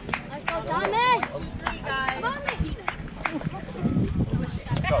 Let's go, Tommy.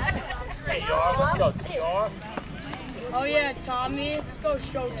 Let's go, TR. Oh yeah, Tommy. Let's go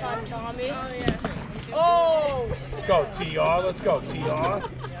Showtime, Tommy. Oh yeah. Oh. Let's go, TR. Let's go, TR.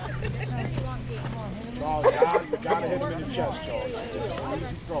 Oh, you gotta hit him in the chest, Charles.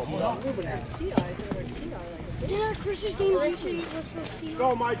 Yeah, Chris's game usually let's go see.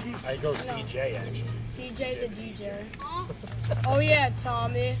 Go, Mikey. I go CJ, actually. CJ the DJ. Oh yeah,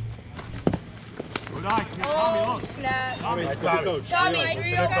 Tommy. Good eye, kid. Tommy, Oh look. snap. Tommy, Tommy. Tommy, Yeah,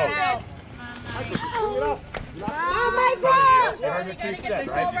 3 let's go. out. Oh, my God! You heard what Keith said,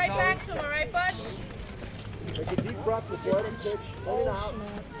 right? Right back to him, all right, bud? Take a deep breath before the pitch. Hold it out.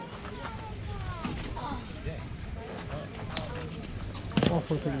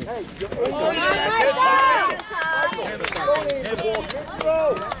 Hey, you're Oh yeah,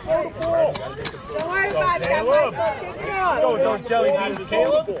 Don't worry about that, Caleb. Michael. Take it off. Go, don't jelly beans,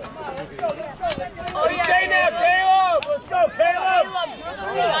 Caleb. Oh yeah. Say now, Caleb. Let's go, Caleb.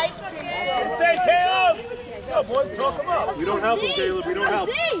 Brooklyn ice cream. Say Caleb. Go, boys, talk him up. We don't help him, Caleb. We don't help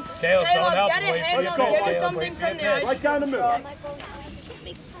him. Caleb, don't help Get him. a Wait for handle, your get pitch, us Caleb. something Wait for your from the pitch. ice Right down the middle.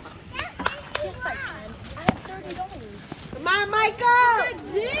 Yes, I can. I have $30. Come on, Michael.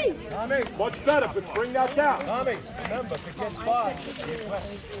 Tommy, Much better, but bring that down. Tommy, remember, to get 5.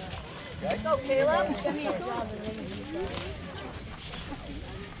 Let's go, Caleb.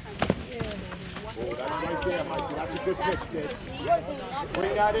 Oh, that's right there, Mikey. That's a good pitch, kid.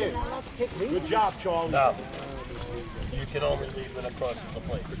 Bring that in. Good job, Charlie. No. You can only leave it across the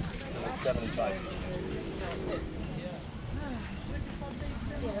plate. It's 75 feet.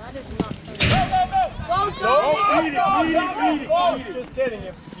 Go, No, Tommy! eat it, eat it. Just kidding,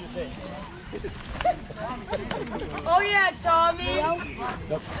 if you say. Oh yeah, Tommy!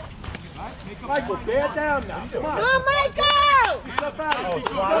 Michael, bear down now. Come on. Come on, Michael. Step out.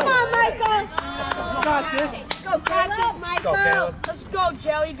 Come on, Michael. You got this. Let's go, Caleb! Go, Michael. Caleb. Let's go,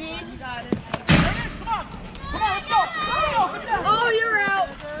 Jelly Beans! Oh, you're out!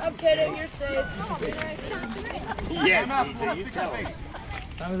 I'm kidding, you're safe. Yes, CJ, you tell him.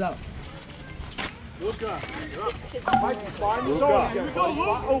 Time is out. Luca. Mikey, find the zone. Here we go,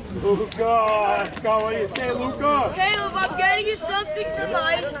 Luca. Luca, let's go. What do you say, Luca? Caleb, I'm getting you something from the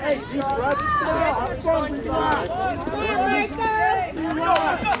ice cream truck. I'll get you a SpongeBob. Come on, Michael.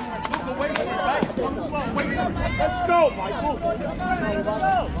 Let's go, Michael.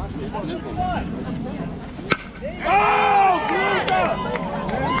 Oh, Luca!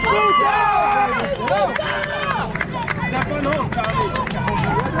 Luca! Step on home, Tommy.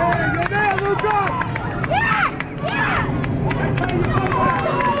 You're there, Luca!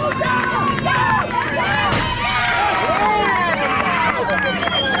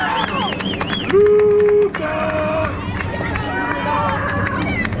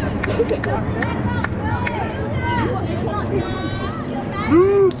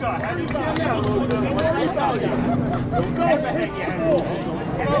 Luca! How do you feel now, Luca? What do you tell you?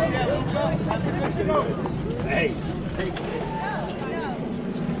 Hey.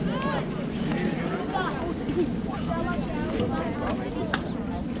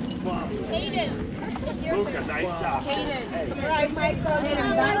 Luca, nice job. All right, Michael. Come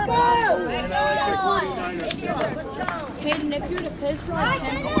on, Michael. Hayden, if you're the pitch run,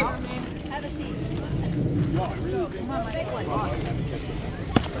 hand over me. Have a seat.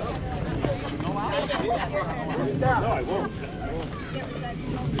 No, I won't.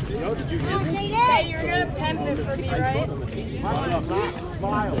 No, did you hear me? Hey, you're gonna pimp it for me, right?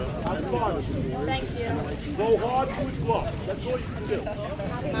 Smile. Have fun. Thank you. Throw hard to his glove. That's all you can do.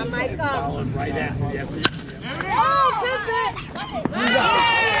 Come on, Michael. Right after. You have to. Oh, pimp it!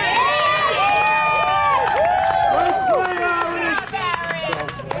 Great play, Alex!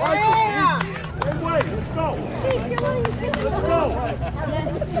 Yeah. Hey, wait, let's go. Let's go.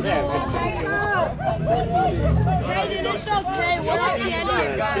 Hayden, it's okay. We're at the end of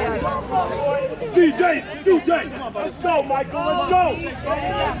the CJ, let's go, Michael, let's go. You in the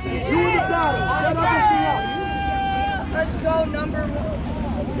battle. Get everything up. Let's go, number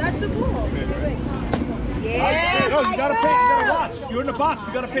 1. That's the ball. Yeah. No, you gotta pay, you gotta watch. You're in the box,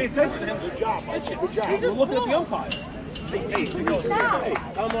 you gotta pay attention to him. Good job, Michael. Good job. You're looking at the umpire. Hey,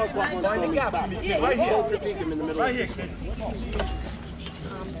 tell Mark what one's Find the gap. stop. Right Hold here. your feet in the middle. Right here, kid.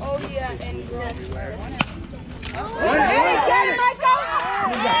 Oh, yeah, and Hey, get it, Michael.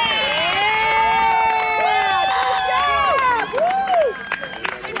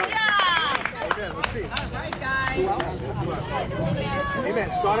 Amen.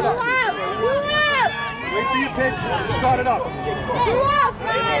 Start it up. Two up. Wait for your pitch. Start it up. 2 outs,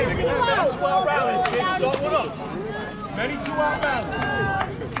 guys. 2 outs. 12 rallies, kids. Start one up. Many 2-out rallies.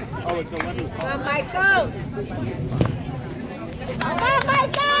 Oh, it's 11. Come on, Michael. Come on,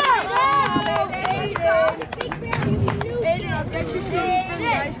 Michael. Aiden, I'll get you some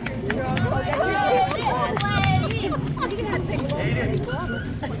ice cream truck. I'll get you some.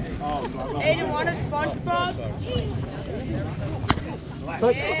 Aiden, want a SpongeBob?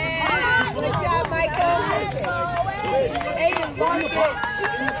 Good job, Michael. Aiden, block it.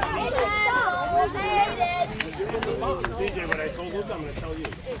 CJ, what I told Luke, I'm going to tell you.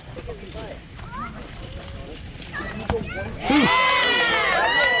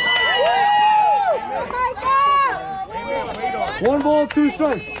 Michael. 1 ball, 2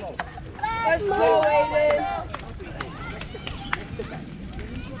 strikes. Let's go, Aiden.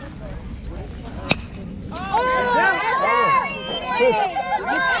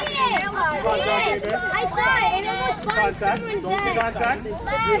 I saw it and it was fun. Someone said. Contact.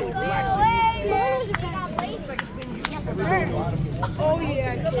 Yes, sir. Oh,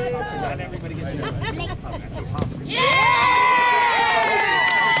 yeah, kid.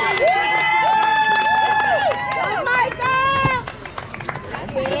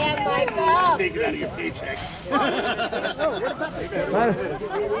 Yeah, Michael. Take it out of your paycheck.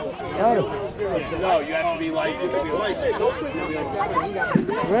 No, you have to be licensed.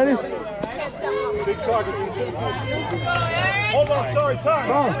 Ready? Big target. Hold on, sorry. Go.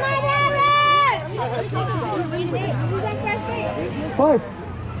 5.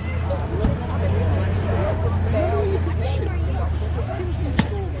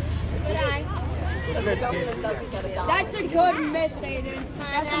 That's a good miss, Aiden.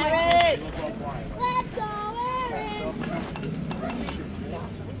 That's a Aaron. Let's go, Aaron.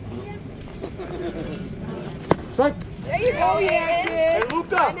 Strike. There you go, yeah, Aaron. kid. Hey,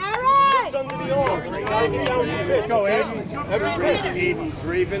 Luca. And Aaron. It's under the arm. Gotta get down with the pitch. Go, Aiden. Every pitch. Aiden's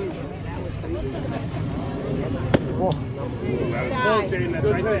Raven. Four. I was close, Aiden. That's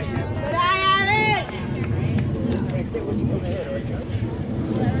right there. Good eye, Aaron.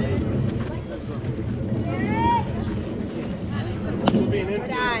 Moving in.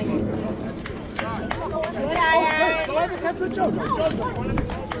 Good eye. Good eye, Aaron. Go ahead and catch with Jojo.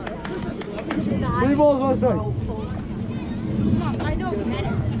 3 balls, 1 strike. I know,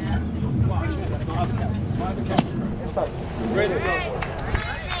 man. Raise it.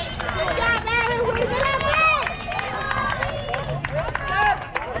 Good job, Aaron. We're good at it.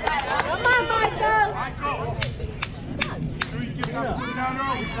 Come on, Michael.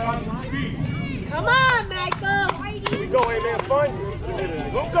 Come on, Michael. Here we go, Aiden. Have fun.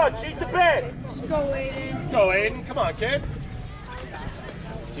 Luca, cheat the bed. Let's go, Aiden. Go, Aiden. Come on, kid.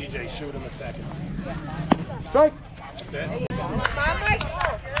 CJ, shoot him at second. Strike. That's it. Come on, Michael.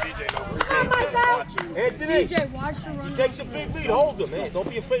 CJ, no free Come on, bases. Michael. Watch you. Anthony, CJ, watch the run. he takes a big lead. Hold him, man. Don't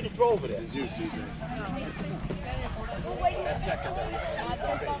be afraid to throw over there. This is you, CJ. That secondary.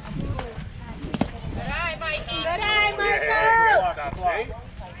 Good eye, Yeah, Michael. stop, see?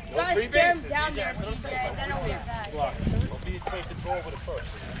 You gotta Free stare him bases, down CJ. there, CJ. Then he'll get back. Block. Don't be afraid to throw over the first.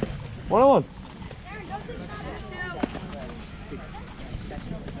 1 on 1.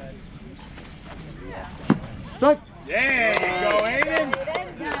 Strike. There you go, Aiden.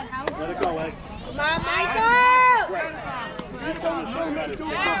 Let it go, Ed. Come on, Michael. Did you tell him to show him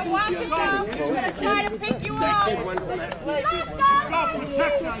how to Watch it, though. He's gonna try to pick you That up. kid went from that. Let's go.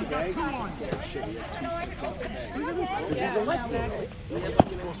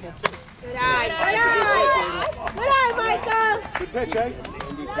 Good eye. Good eye. Good eye, Michael. Good pitch, eh?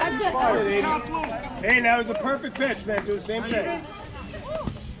 That's it. Hey, that was a perfect pitch, man. Do the same thing.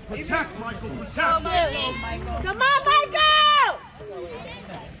 Protect, Michael. Protect. Come on, Michael.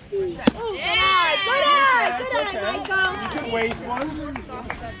 Ooh, good eye. Good eye. Good eye, Michael. You could waste one.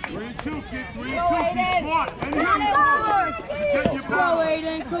 3-2, kid. 3-2. Go, Aiden. Smart. And Come on, boys. get your Go, ball.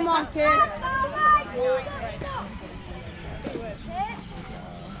 Aiden. Come on, kid.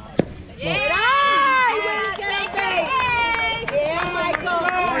 Good eye. Way to get him, babe. Yeah, Michael.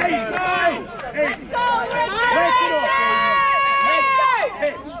 Hey, Let's go, Next it off, Richard.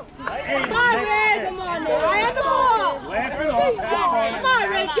 Hey, Come on, Rich. Come on, Eye on Aiden. the ball. laugh it off. Have fun. Come on,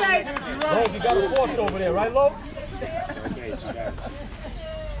 Richard. Lo, you got a force over there, right, Lo? Okay, so guys.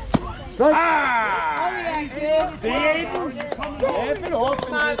 Strike. Oh, Ah! yeah, kid. See, Aiden? Laugh it off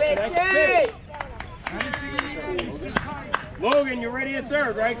Come on, and just next Richard. pitch. Logan, you're ready at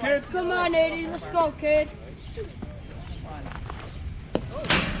third, right, kid? Come on, Aiden. Let's go, kid.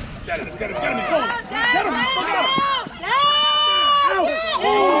 Get him, he's going. Get him, he's still got him.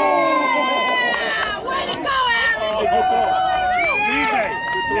 Way to go, Aaron. CJ,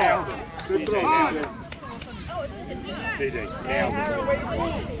 good throw. Good throw, CJ. CJ, nailed it.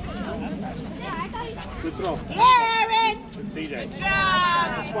 Good throw. Yeah, Aaron. Good CJ. Good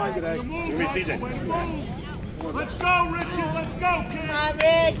job. That's fine today. Give me CJ. Let's go, Richie. Let's go, kid. Come on,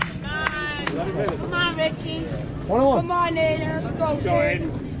 Rich. Come on, Richie. 1-1. Come on, Aiden. Let's go, Let's go, kid.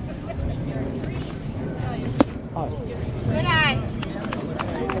 Aiden. Good eye.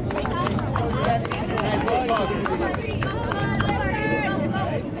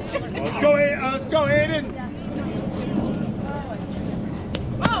 Let's go, Aiden. Let's go, Aiden.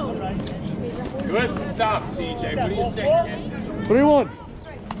 Good stop, CJ. What do you say, kid? 3-1.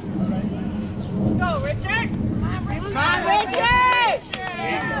 Go, Richard. Come on, Richard.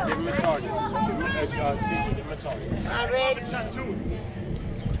 Aiden, give him a target. CJ, give him a target. Come on, Rich. Not two.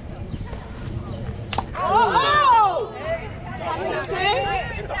 Oh!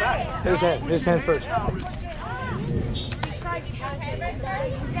 Okay. His hand first.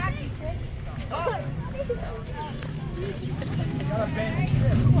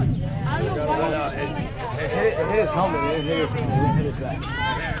 It hit his helmet, it hit his back. His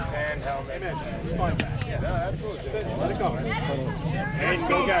hand, helmet. Yeah, no, that's legit. Let it go. Aiden,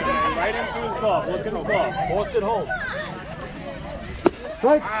 go get it. Right into his glove. Look at his glove. Force it home.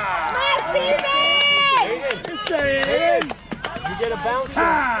 Strike. Come on, Steven. Aiden, Just say Aiden. you get a bounce.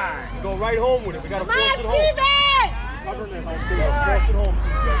 You go right home with it. We gotta Come force on, it home. Steven. Covering it home, We gotta force it home,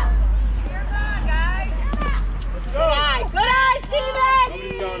 CJ. Good eye. Good eye, Steven.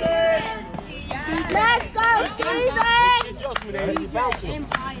 Somebody's going to. Let's go, Steven. Adjustment, Aiden. You bouncing him.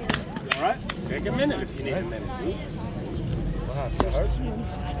 All right? Take a minute if you need a minute, dude. What happened? It hurts you?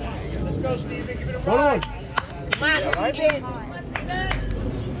 Let's go, Steven. Give it a 1-1. ride. Come on, Steven.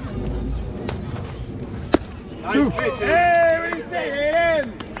 Nice pitch. Hey, what do you say, Aiden?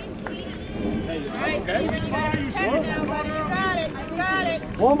 Okay. You got it. You got it.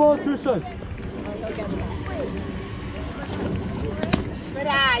 1 ball, 2 strikes. Good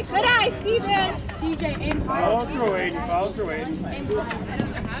eye. Good eye, Steven. CJ, aim Follow through, Aiden. Follow through, Aiden. When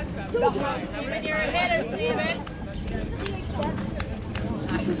you're a hitter, Steven.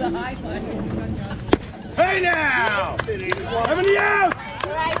 Hey now! How many outs?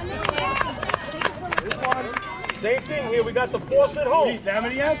 Good eye, Steven. Same thing here. We got the force it home. How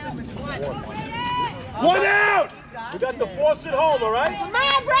many outs? One out! We got the force it home, all right? Come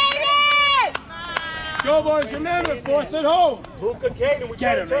on, Brayden. Go, boys. Remember, force it home. Luca, Caden, we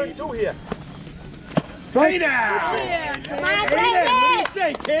Get got him, turn Aiden. 2 here. Hey now! Come on, Aiden, what do Brayden. you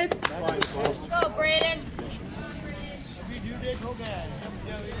say, kid? Go, Braden.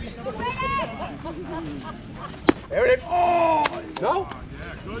 There it is. Oh! No?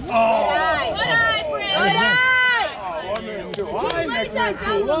 Good eye. Oh! Good eye. Oh, 1 minute, 2. Why? Next time,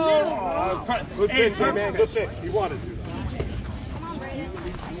 too low. Good pitch, hey, man. Good pitch. He wanted to.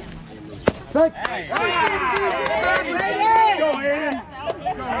 Strike. Come on, Brayden. Go, Aiden.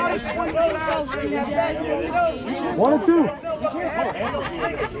 1 and 2.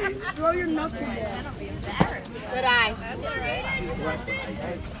 Throw your knuckle. Good eye.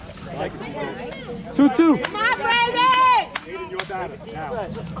 2-2. Come on, Brayden. Aiden, you're down it. Now.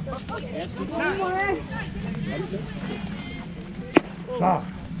 Ah.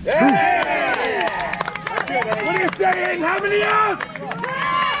 Yeah! What are you saying? How many outs?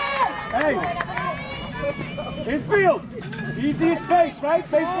 Hey! Infield! Easiest base, right?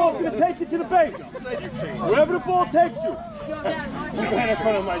 Baseball's gonna take you to the base. Wherever the ball takes you. You're right in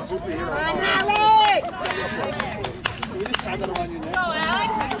front of my superhero. Come on, Alex.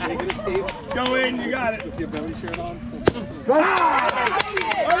 Go in, you got it. With your belly shirt on. Strike.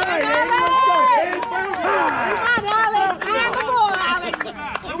 All right, Aiden, let's go. Aiden, Come on, Alex. Have the ball, Alex.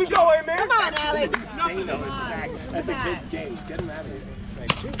 Here we go, hey man. Come on, Alex. Zeno is back at the kids' games. Get him out of here.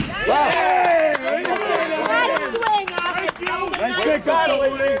 Hey! What do you say, Nice Aiden? swing, Alex. Nice Way to pick battle,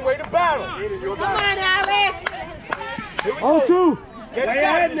 up. Aiden. Way to battle. Come on, Alex. Here we go. 0-2. Get Way set.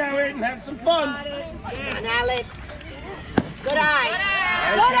 ahead now, Aiden. Have some fun. Come on, Alex. Good eye.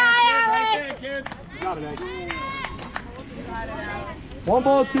 Good eye, Alex. Kid. Got it, Aiden. 1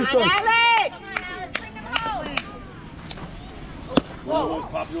 ball, 2 Come on, strikes. Alex. One of those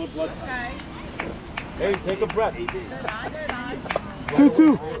popular blood types. Hey, take a breath. 2-2.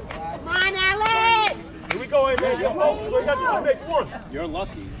 Come on, Alex. Here we go, hey man. You're focused. All you gotta do is make one. You're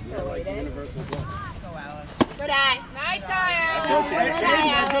lucky. It's not like universal blood. Good eye. Nice eye, It's okay,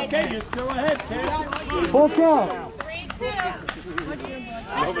 Aiden. It's okay. You're still ahead, kid. Full count. 3-2.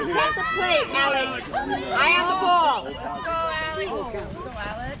 Nobody At the plate, Alex. Eye on the ball. Go,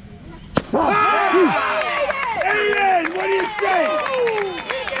 Alex. Aiden, what do you say?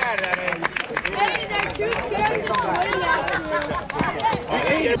 Get out of that, Aiden. Hey, they're too scared to swing at you.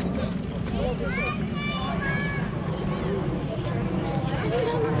 Aiden.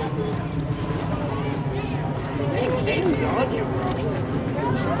 on you.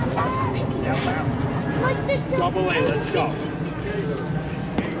 Stop speaking out loud. Double A, let's go.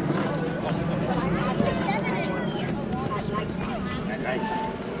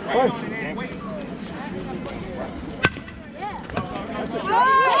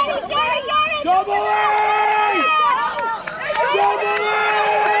 Double A! Double A!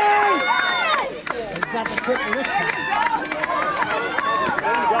 He's got the kick for this time.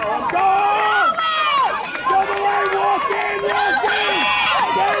 There you go, I'm going! Double A, walk in, walk in!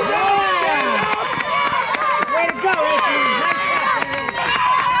 Get it up! Way to go, Anthony.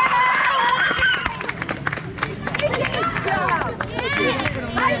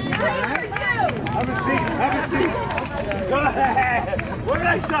 Have a seat, have a seat. Go ahead. What did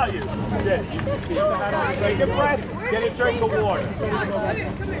I tell you? Yeah, you succeeded. Take a breath, get a drink of water.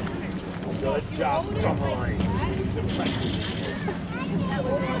 Good job, Double A.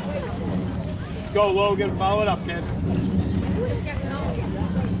 Let's go, Logan. Follow it up, kid.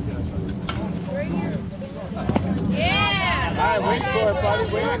 Yeah! All right, wait for it, buddy.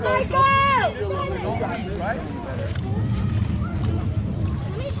 Wait for it. Go! Right?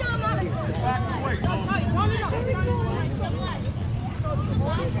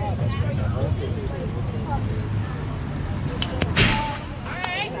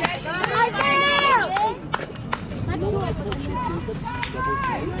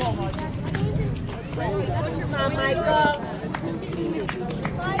 Come on, Michael.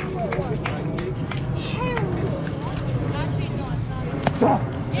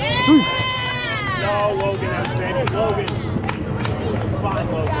 No, Logan, that's baby. Logan. It's fine,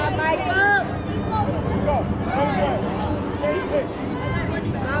 Logan. Come on, Michael. Go. Come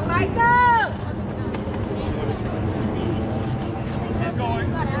on, Michael. Keep going.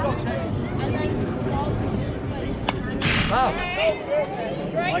 Go, Chase. Like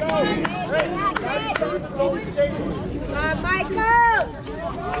Chase. Come on, Michael.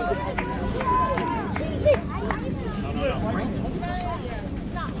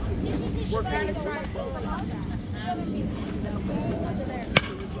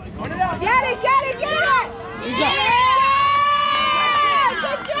 Get it, get it, get it! Yeah!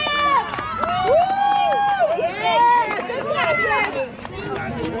 Good job! Woo! Yeah! Good job, Brady!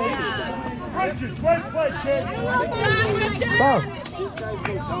 Bridges, great play, kid. These guys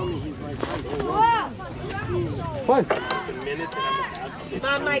been telling me he's like Fight. the minute that I'm about to get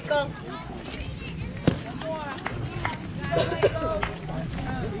Come on, Michael.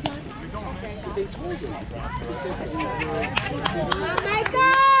 they told him. He said that Come on,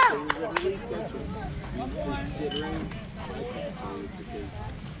 Michael! he said to him, considering bypassing because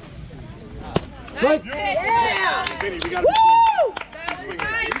Right. Yeah! Vinny, we got to Woo! swing.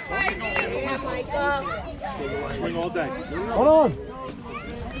 Yeah, Michael. Swing all day. Hold on.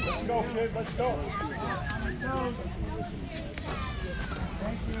 Let's go, kid. Let's go.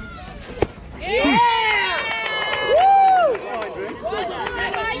 Yeah! Woo!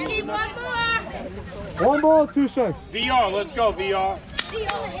 One ball, 2 strikes. VR, let's go, VR.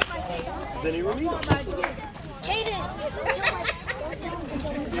 Vinny Romino.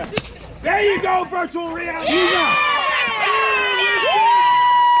 There you go, virtual reality. Yeah!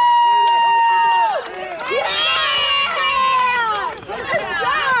 Good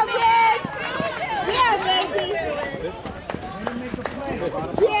job, man! Yeah, baby!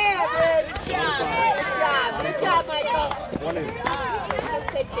 Yeah, man! Good job! Good job, Michael! One in. Good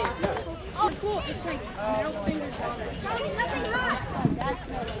pitching. Cool, it's like no fingers on it.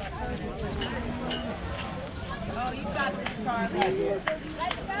 Oh, you got this, Carle.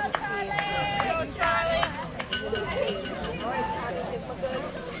 Let's go, Charlie! Go, Charlie! All right, Tommy, give him a good.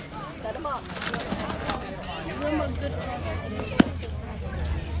 Set him up. Give him a good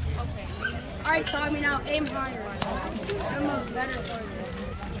All right, Tommy, now aim higher. I'm a better target.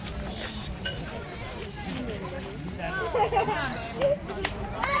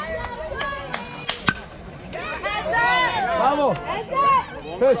 Bravo.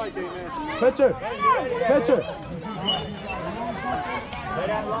 Pitch. Pitcher. Pitcher. Play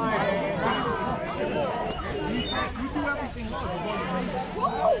that line.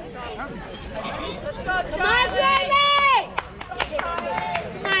 Let's go, Come on, Charlie!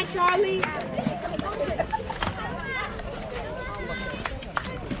 Jamie! Come on, Charlie.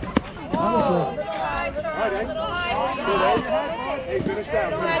 All right, eh? Hey, finish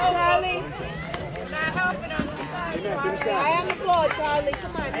down. Come on, Charlie. Not helping him. Amen, finish I down. am the ball, Charlie.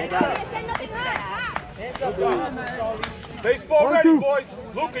 Come on. Hands up. Hands up, Charlie. Baseball 1, ready, 2. boys.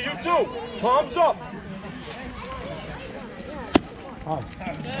 Luca, you too. Palms up. Hi.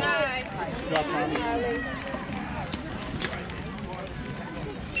 Good job, Tommy.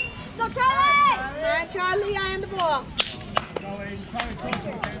 Go, Charlie! Come on, Charlie. I am the ball.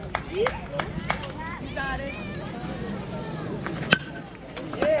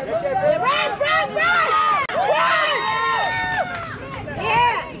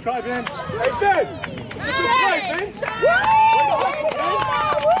 Try, Ben. Hey, Ben! It's a good play, Ben!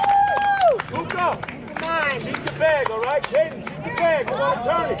 Look up! Come on. Keep the bag, all right? Caden, keep the bag. We want to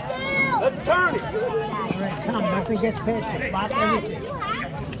turn it. Let's turn it. Come, nothing gets pitched. Spot everything.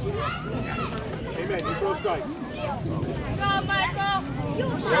 Hey, man, you throw strikes. Go, Michael.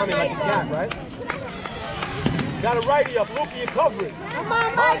 Johnny like a cat, right? Got a righty up. Luke, you're covering. Come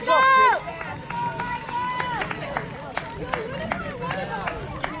on, Arms up, Michael.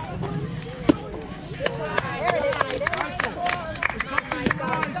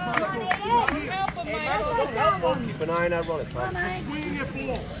 Keep an eye on that runner, Tom. Swing your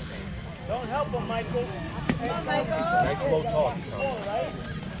ball. Don't help him, Michael. Nice low target, Tom.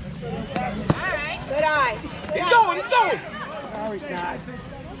 Good eye. He's going, he's going! No, he's not.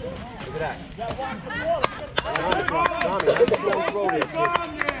 Look at that. Tommy, nice slow throw there, kid.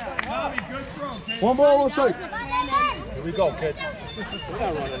 One ball, one strike. Here we go, kid. We're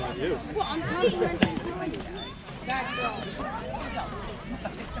not running on you. Well, I'm telling you when they're doing it.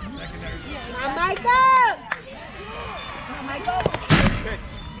 Come on, Michael. Come on, Michael. Pitch.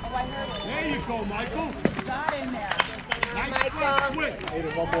 There you go, Michael. Got in there. Nice Michael. quick.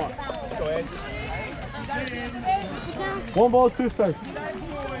 Aiden, one more. Go ahead. One ball, two strikes.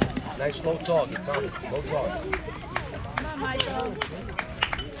 Nice low target, Tommy. Low target. Come on, Michael.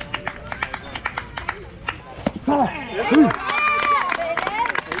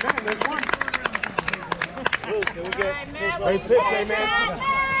 Great pitch, hey, man.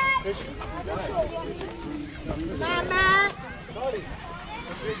 Mama.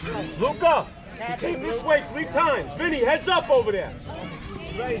 Luca, he came this way 3 times. Vinny, heads up over there.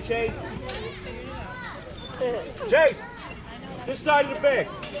 Ready, Chase. Chase, this side of the bag.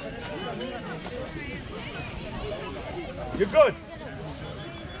 You're good.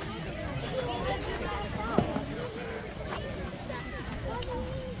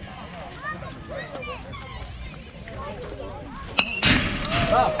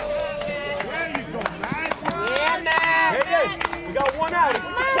 Up. There you go, man. Yeah, man. Hey, we got one out.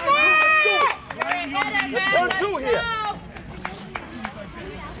 Let's turn 2 here.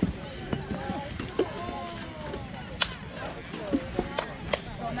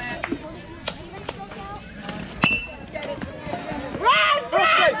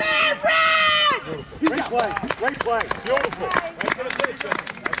 Great play. Great play. Beautiful. Right to the pitch.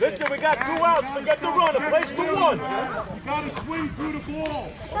 Listen, we got 2 outs. We got the runner. Place for 1. You got to swing through the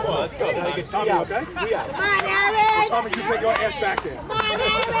ball. Come on, let's go. Now get 3 Tommy, outs. okay? 3 outs. Come on, Aaron. Tommy, you get your ass back there. Come on,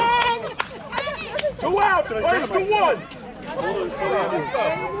 Aaron. 2 outs. Place for 1. Bring him Good home,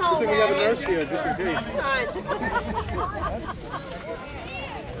 thing we have a Aaron. nurse here, just in case.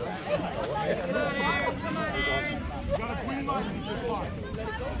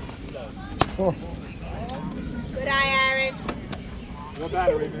 Come on. Good eye, Aaron. No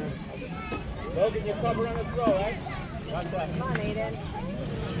battery, man. Logan, you cover on the throw, right? Watch that. Come on, Aiden.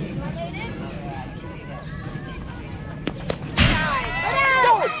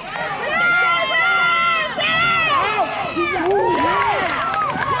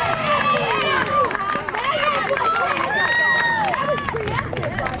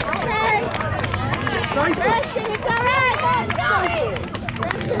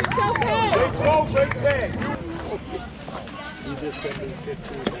 Great throw, great tag. You just sent me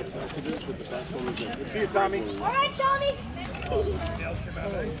 15 text messages with the best one we did. See you, Tommy. All right, Tommy.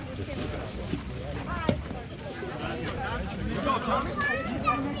 Just the best one.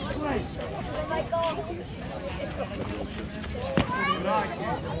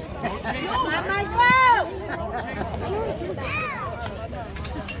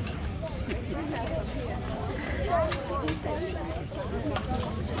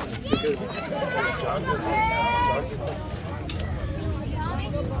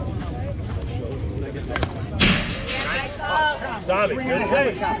 Tommy, good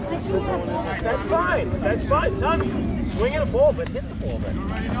take. That's fine. That's fine, Tommy. Swing at a ball, but hit the ball, man.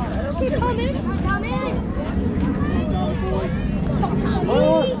 Okay, Tommy. Tommy.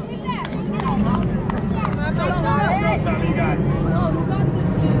 Tommy, you got it. Oh, we got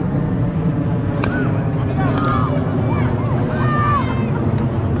this dude.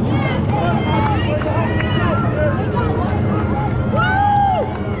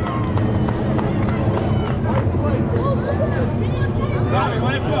 Tommy,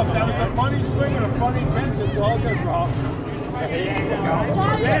 let it flip. That was a funny swing and a funny pitch. It's all good, bro. There you go.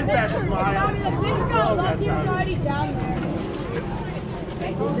 There's that smile. Tommy, the pitch got left here already down there.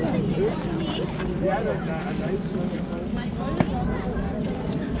 Yeah, a nice swing.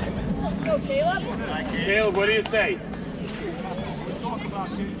 Let's go, Caleb. Caleb, what do you say?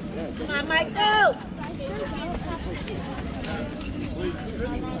 Come on, Michael.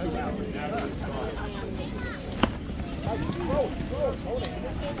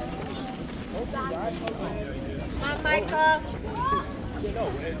 Come on, Michael.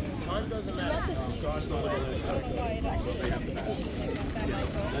 Time doesn't matter.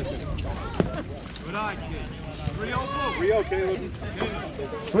 Good eye, kid. 3-0 blue. 3-0, Caleb.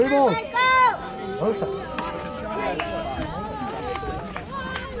 Three more. Michael. Okay.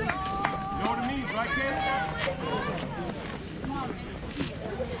 You know what it means, right, kid?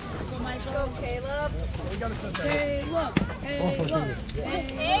 Let's go, Caleb. Caleb. Caleb.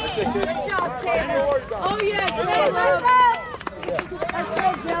 Good job, Caleb. Oh, yeah, Caleb. Let's go,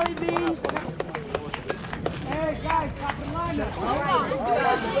 jelly beans. Hey, guys, stop the lineup.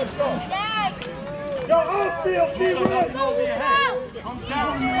 Yo, outfield, be ready. Comes down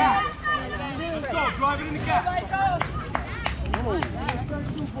in the gap. Let's go, drive it in the gap.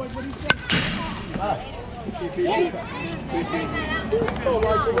 Let's go,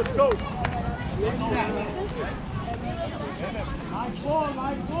 Michael, let's go. Nice ball,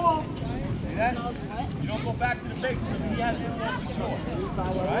 nice ball. See that? You don't go back to the base until he has the ball secure.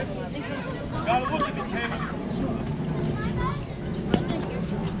 Right? You gotta look at me, Caleb.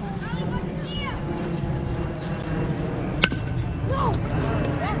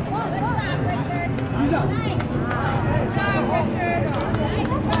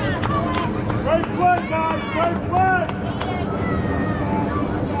 Great play, guys, great play.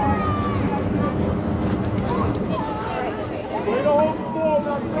 Way to hold the ball,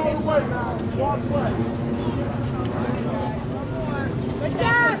 now throw it away now. One play. Good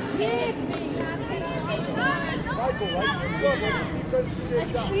job, kid. Michael, right? Good, defense to your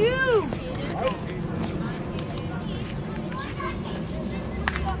shot.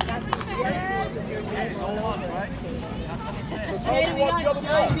 Tell you want the other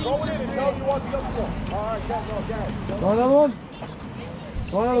ball. Go in and tell you want the other ball. All right, go. Go another one.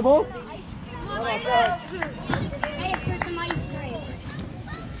 Go another ball. Hey, for some ice cream.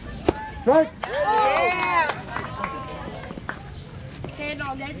 Strike. Yeah. Okay,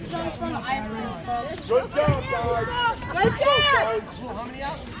 now get some from the ice cream truck. Good job, guys. Good job. How many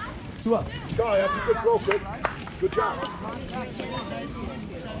outs? 2 up. Sky, that's a good throw, kid. Good job.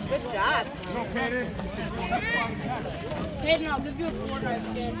 Good job. Hayden, I'll give you a Fortnite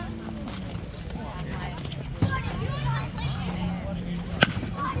skin.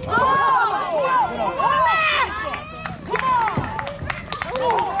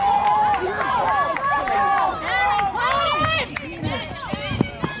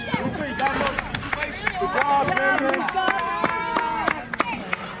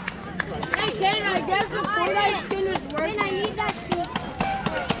 Hey, Hayden, I guess the Fortnite skin is worth it. I need that seat.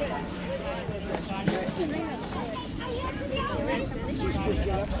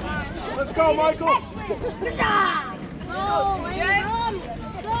 Let's go, Michael. Good job. Go, CJ.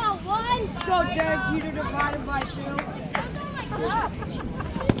 Go, one. Let's go, Derek Jeter divided by 2.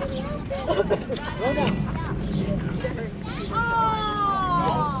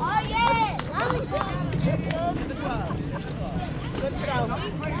 Oh, yeah.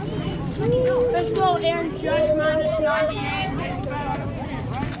 Let's go, Aaron Judge minus 98.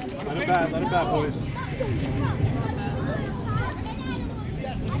 Let it bat, boys.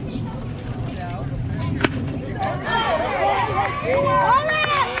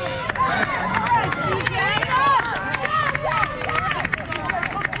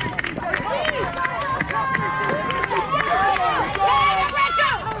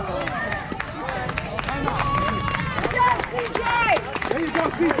 There you go,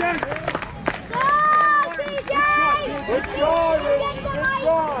 CJ. Go, CJ. Good try, ladies. Good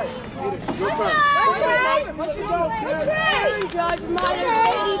try. Your turn. Aaron Judge minus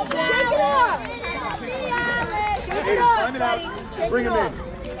 86. Shake it off. Shake it off, Time it out. buddy. Bring him in.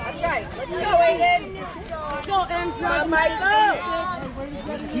 That's right. Let's go, Aiden. Let's go, Aaron Judge Michael.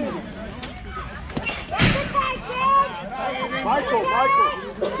 Michael,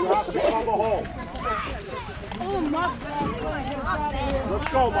 you have to come home. Oh, my God. Let's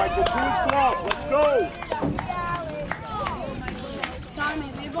go, Michael. To his club. Let's go. Tommy,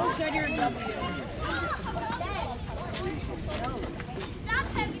 they both said you're a W.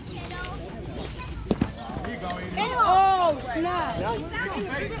 Oh, snap.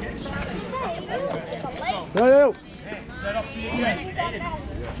 Yo. Set up for you again.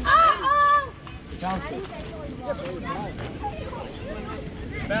 Bounce it.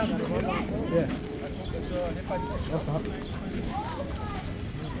 Bounce it. Yeah. That's hit by pitch. That's up.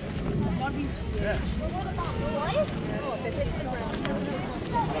 Yeah.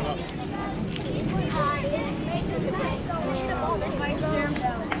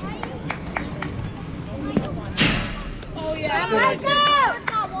 Oh yeah. Michael!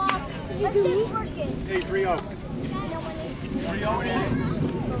 Let's just work it. Hey, 3-0. 3-0 in.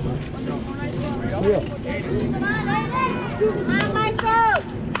 Come on, Michael!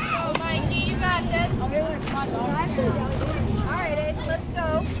 Oh, Mikey, you got this. All right, Aiden, let's go.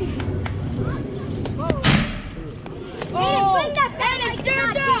 Aiden, bring that back.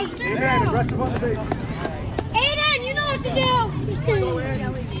 Amen. Aggressive on the base. Aiden, you know what to do.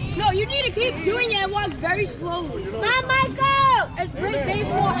 No, you need to keep doing it and walk very slowly. Come on, Michael! It's great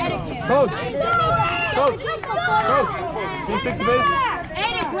baseball etiquette. Coach! Coach! Coach! Can you fix the base?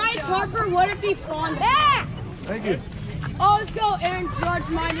 And if Bryce Harper wouldn't be fun. Thank you. Oh, let's go, Aaron Judge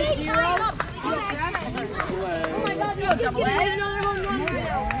 -0. Oh my God, let's go, another home run.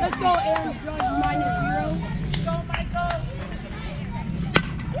 Let's go, Aaron Judge -0. Go, Michael.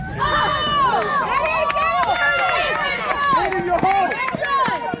 Aiden, you're home!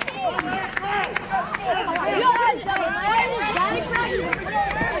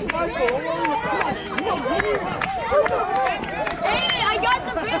 Hey, I got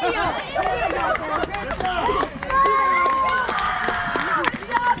the video.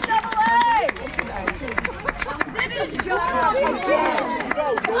 This is John.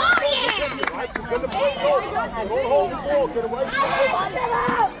 Oh yeah! Get the ball. Don't hold the ball. Get away from the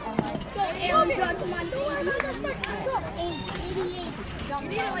ball. Go, Aaron Judge, come on. Let's go. 88.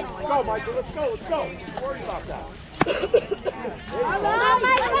 Let's go, Michael. Let's go. Don't worry about that. Come on,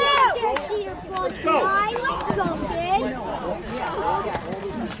 Michael! Let's go, kid. Let's go.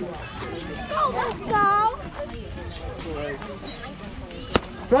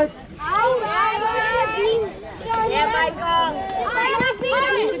 Strike! All right, Yeah, Michael.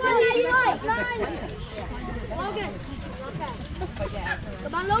 Logan.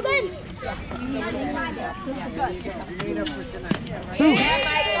 Come on, Logan.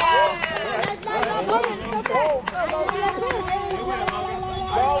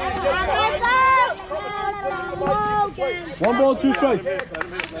 One ball, 2 strikes. Come,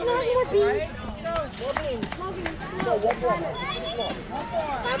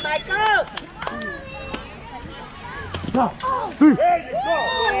 Michael. Now, 3. There you go.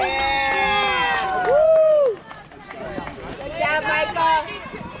 Yeah. Woo. Good job, Michael.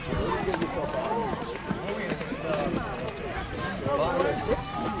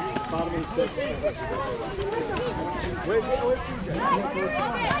 Bottom of 6. Where's TJ?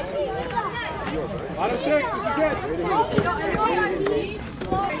 Bottom 6. This is it.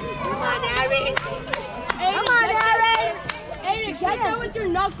 Come on, Aaron. Come on, Aaron. Aiden, get there with your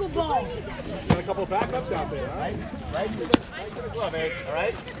knuckleball. Got a couple of backups out there, all right? Right to the glove, Ed, all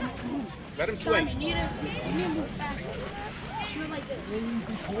right? Let him swing. You need to move faster. Do it like this.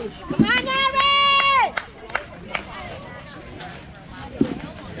 Come on, Aaron.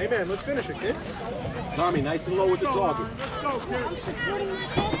 Hey, man, let's finish it, kid. Tommy, nice and low with the target. Let's go, kid.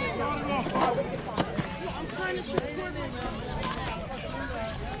 I'm trying to support him.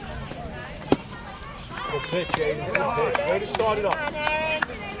 Good pitch, Aiden. Good pitch. Way to start it Come up. on, Aaron.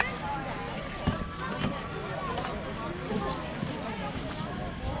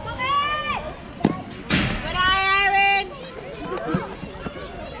 Good eye, Aaron.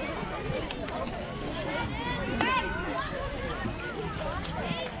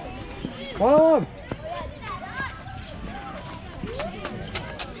 One.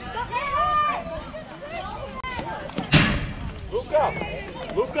 Luca.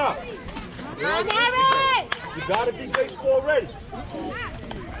 Come on, Aaron. You gotta be baseball ready.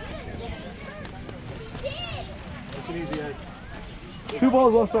 That's an easy Ed. 2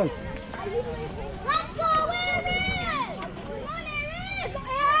 balls, 1 strike. Let's go, Aaron! Come on, Aaron! Go,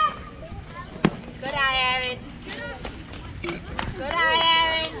 Aaron! Good eye, Aaron. Good eye,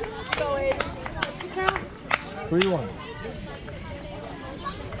 Aaron. Let's go, Aiden. 3-1.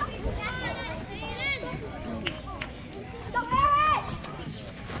 Go, Aaron!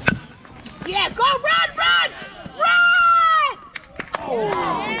 Yeah, go run, run, run!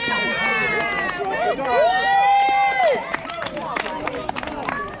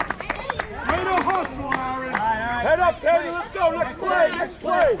 Way to hustle, Aaron. Head up, Katie, let's go. Next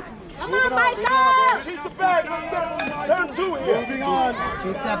play. Come on, Michael! Cheat the bag. Let's go. Turn 2 here. Moving on.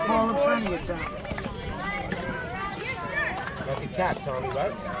 Keep that ball in front of you, Tom. That's a cat, Tommy,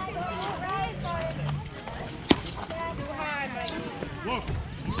 right? Look.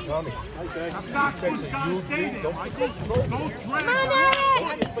 Tommy. I'm not who's got to stay there. I said, don't drag Come on,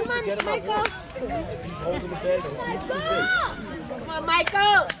 Aaron! Come on, Get him out. Michael! He's holding the bag and he's too big. Come on,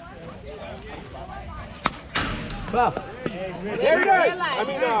 Michael! There it is. I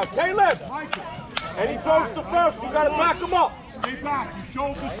mean, Caleb. And he throws to first. You got to back him up. Stay back. You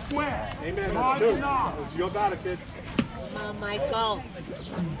showed the square. Amen. Large Two. enough. You got it, kid. Come on, Michael.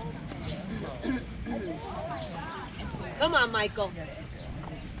 Come on, Michael.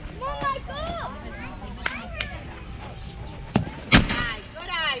 Come on, Michael. Good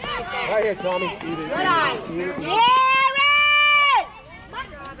eye, Michael. Right here, Tommy. Good eye. Aaron!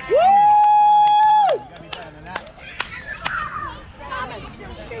 Woo! Thomas,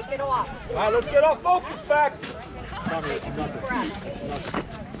 shake it off. All right, let's get our focus back. Take a deep breath.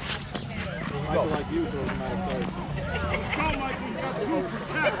 Michael like you throws him out of play. Let's go, Michael. You got two.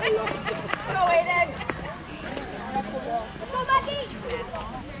 Protect. Let's go, Aiden. Let's go, Maggie.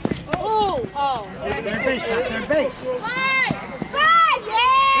 Oh! Oh! They're base now. They're base. Slide. Slide!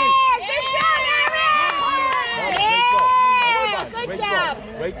 Yeah! Good job, Aaron! Yeah! Good Great job!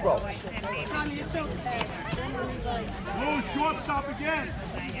 throw. Great throw. Tommy, you're so bad. Oh, shortstop again.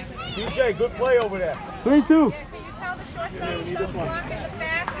 CJ, good play over there. 3-2. Can you tell the shortstop stop blocking the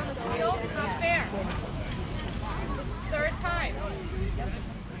back on the field? It's not fair. Third time.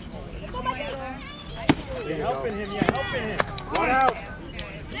 You're helping him. You're helping him. One out.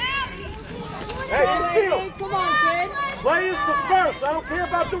 Hey, good field. Come on, kid. Players to first. I don't care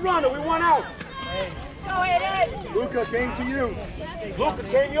about the runner. We want out. Let's go, Aiden. Luca came to you. Luca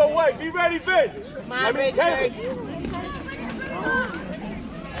came your way. Be ready, Vin. Come on, Richard.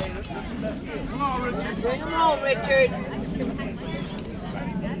 Come on, Richard. Bring him home, Richard.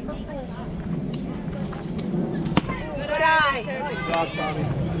 Good eye. Good job, Tommy.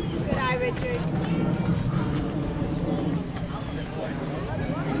 Good eye, Richard.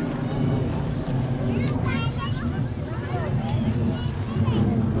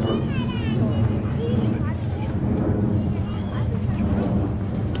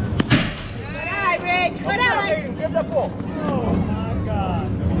 Good eye, Rich. Good eye. Give that ball. Oh, my God.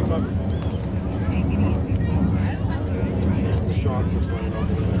 The Sharks are playing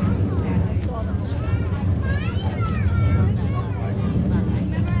over there.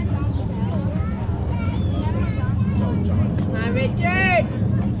 Come on, Richard.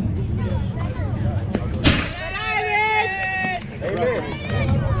 Good eye, Rich. Amen.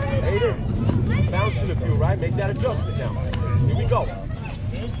 Aiden. Bouncing a few, right? Make that adjustment now. Here we go.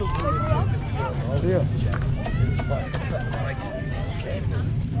 Yeah.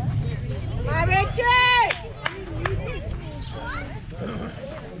 Come on, Richard.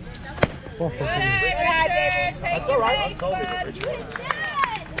 Good eye, baby. That's all right. I told you.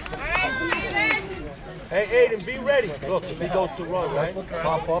 Hey, Aiden, be ready. Look, if he goes to run, right?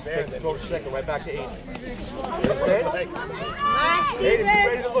 Pop up, throw the second, right back to Aiden. Understand? Come on, Aiden, be ready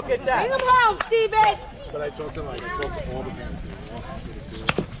Steven. to look at that. Bring him home, Steven. But I talked to him like I talked to all the parents.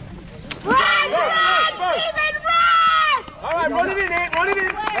 Run, run, Steven, run! All right, run it in, Aiden, run it in.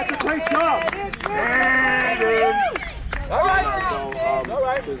 That's a great job. All right. So, All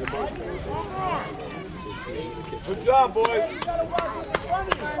right. there's a bunch of parents. Good job, boys.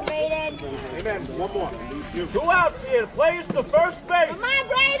 Amen. One more. You. 2 outs here. The players to first base. Come on,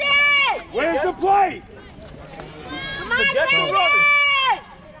 Brayden! Where's the play? Come on, To get the Brayden!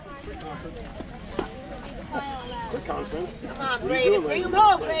 Good conference. Come on, Brayden. Bring him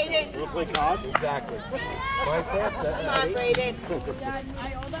home, Brayden. Want to play card? Exactly. Nice pass. Come on, Brayden.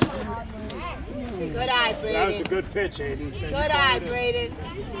 Good eye, That was a Brayden. good pitch, Aiden. Good eye, Brayden.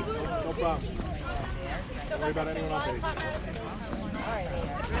 No problem. Don't worry about anyone on base.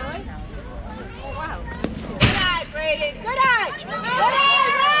 Good eye, Brayden. Good eye. Good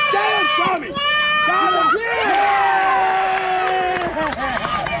eye, Get him, Tommy! Got him!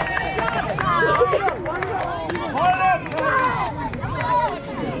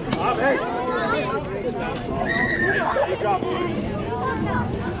 Hey. Good job, boys.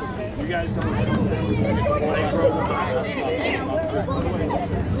 You guys don't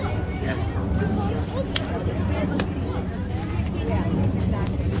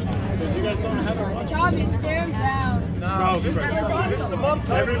Tommy, stare him down.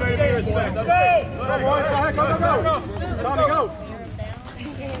 Everybody be respect. Go! Go, boys. Go, go. Tommy, go.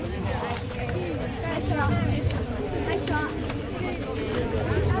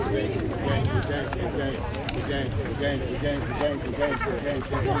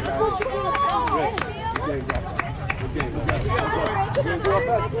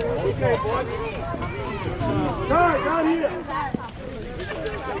 Guys, out here!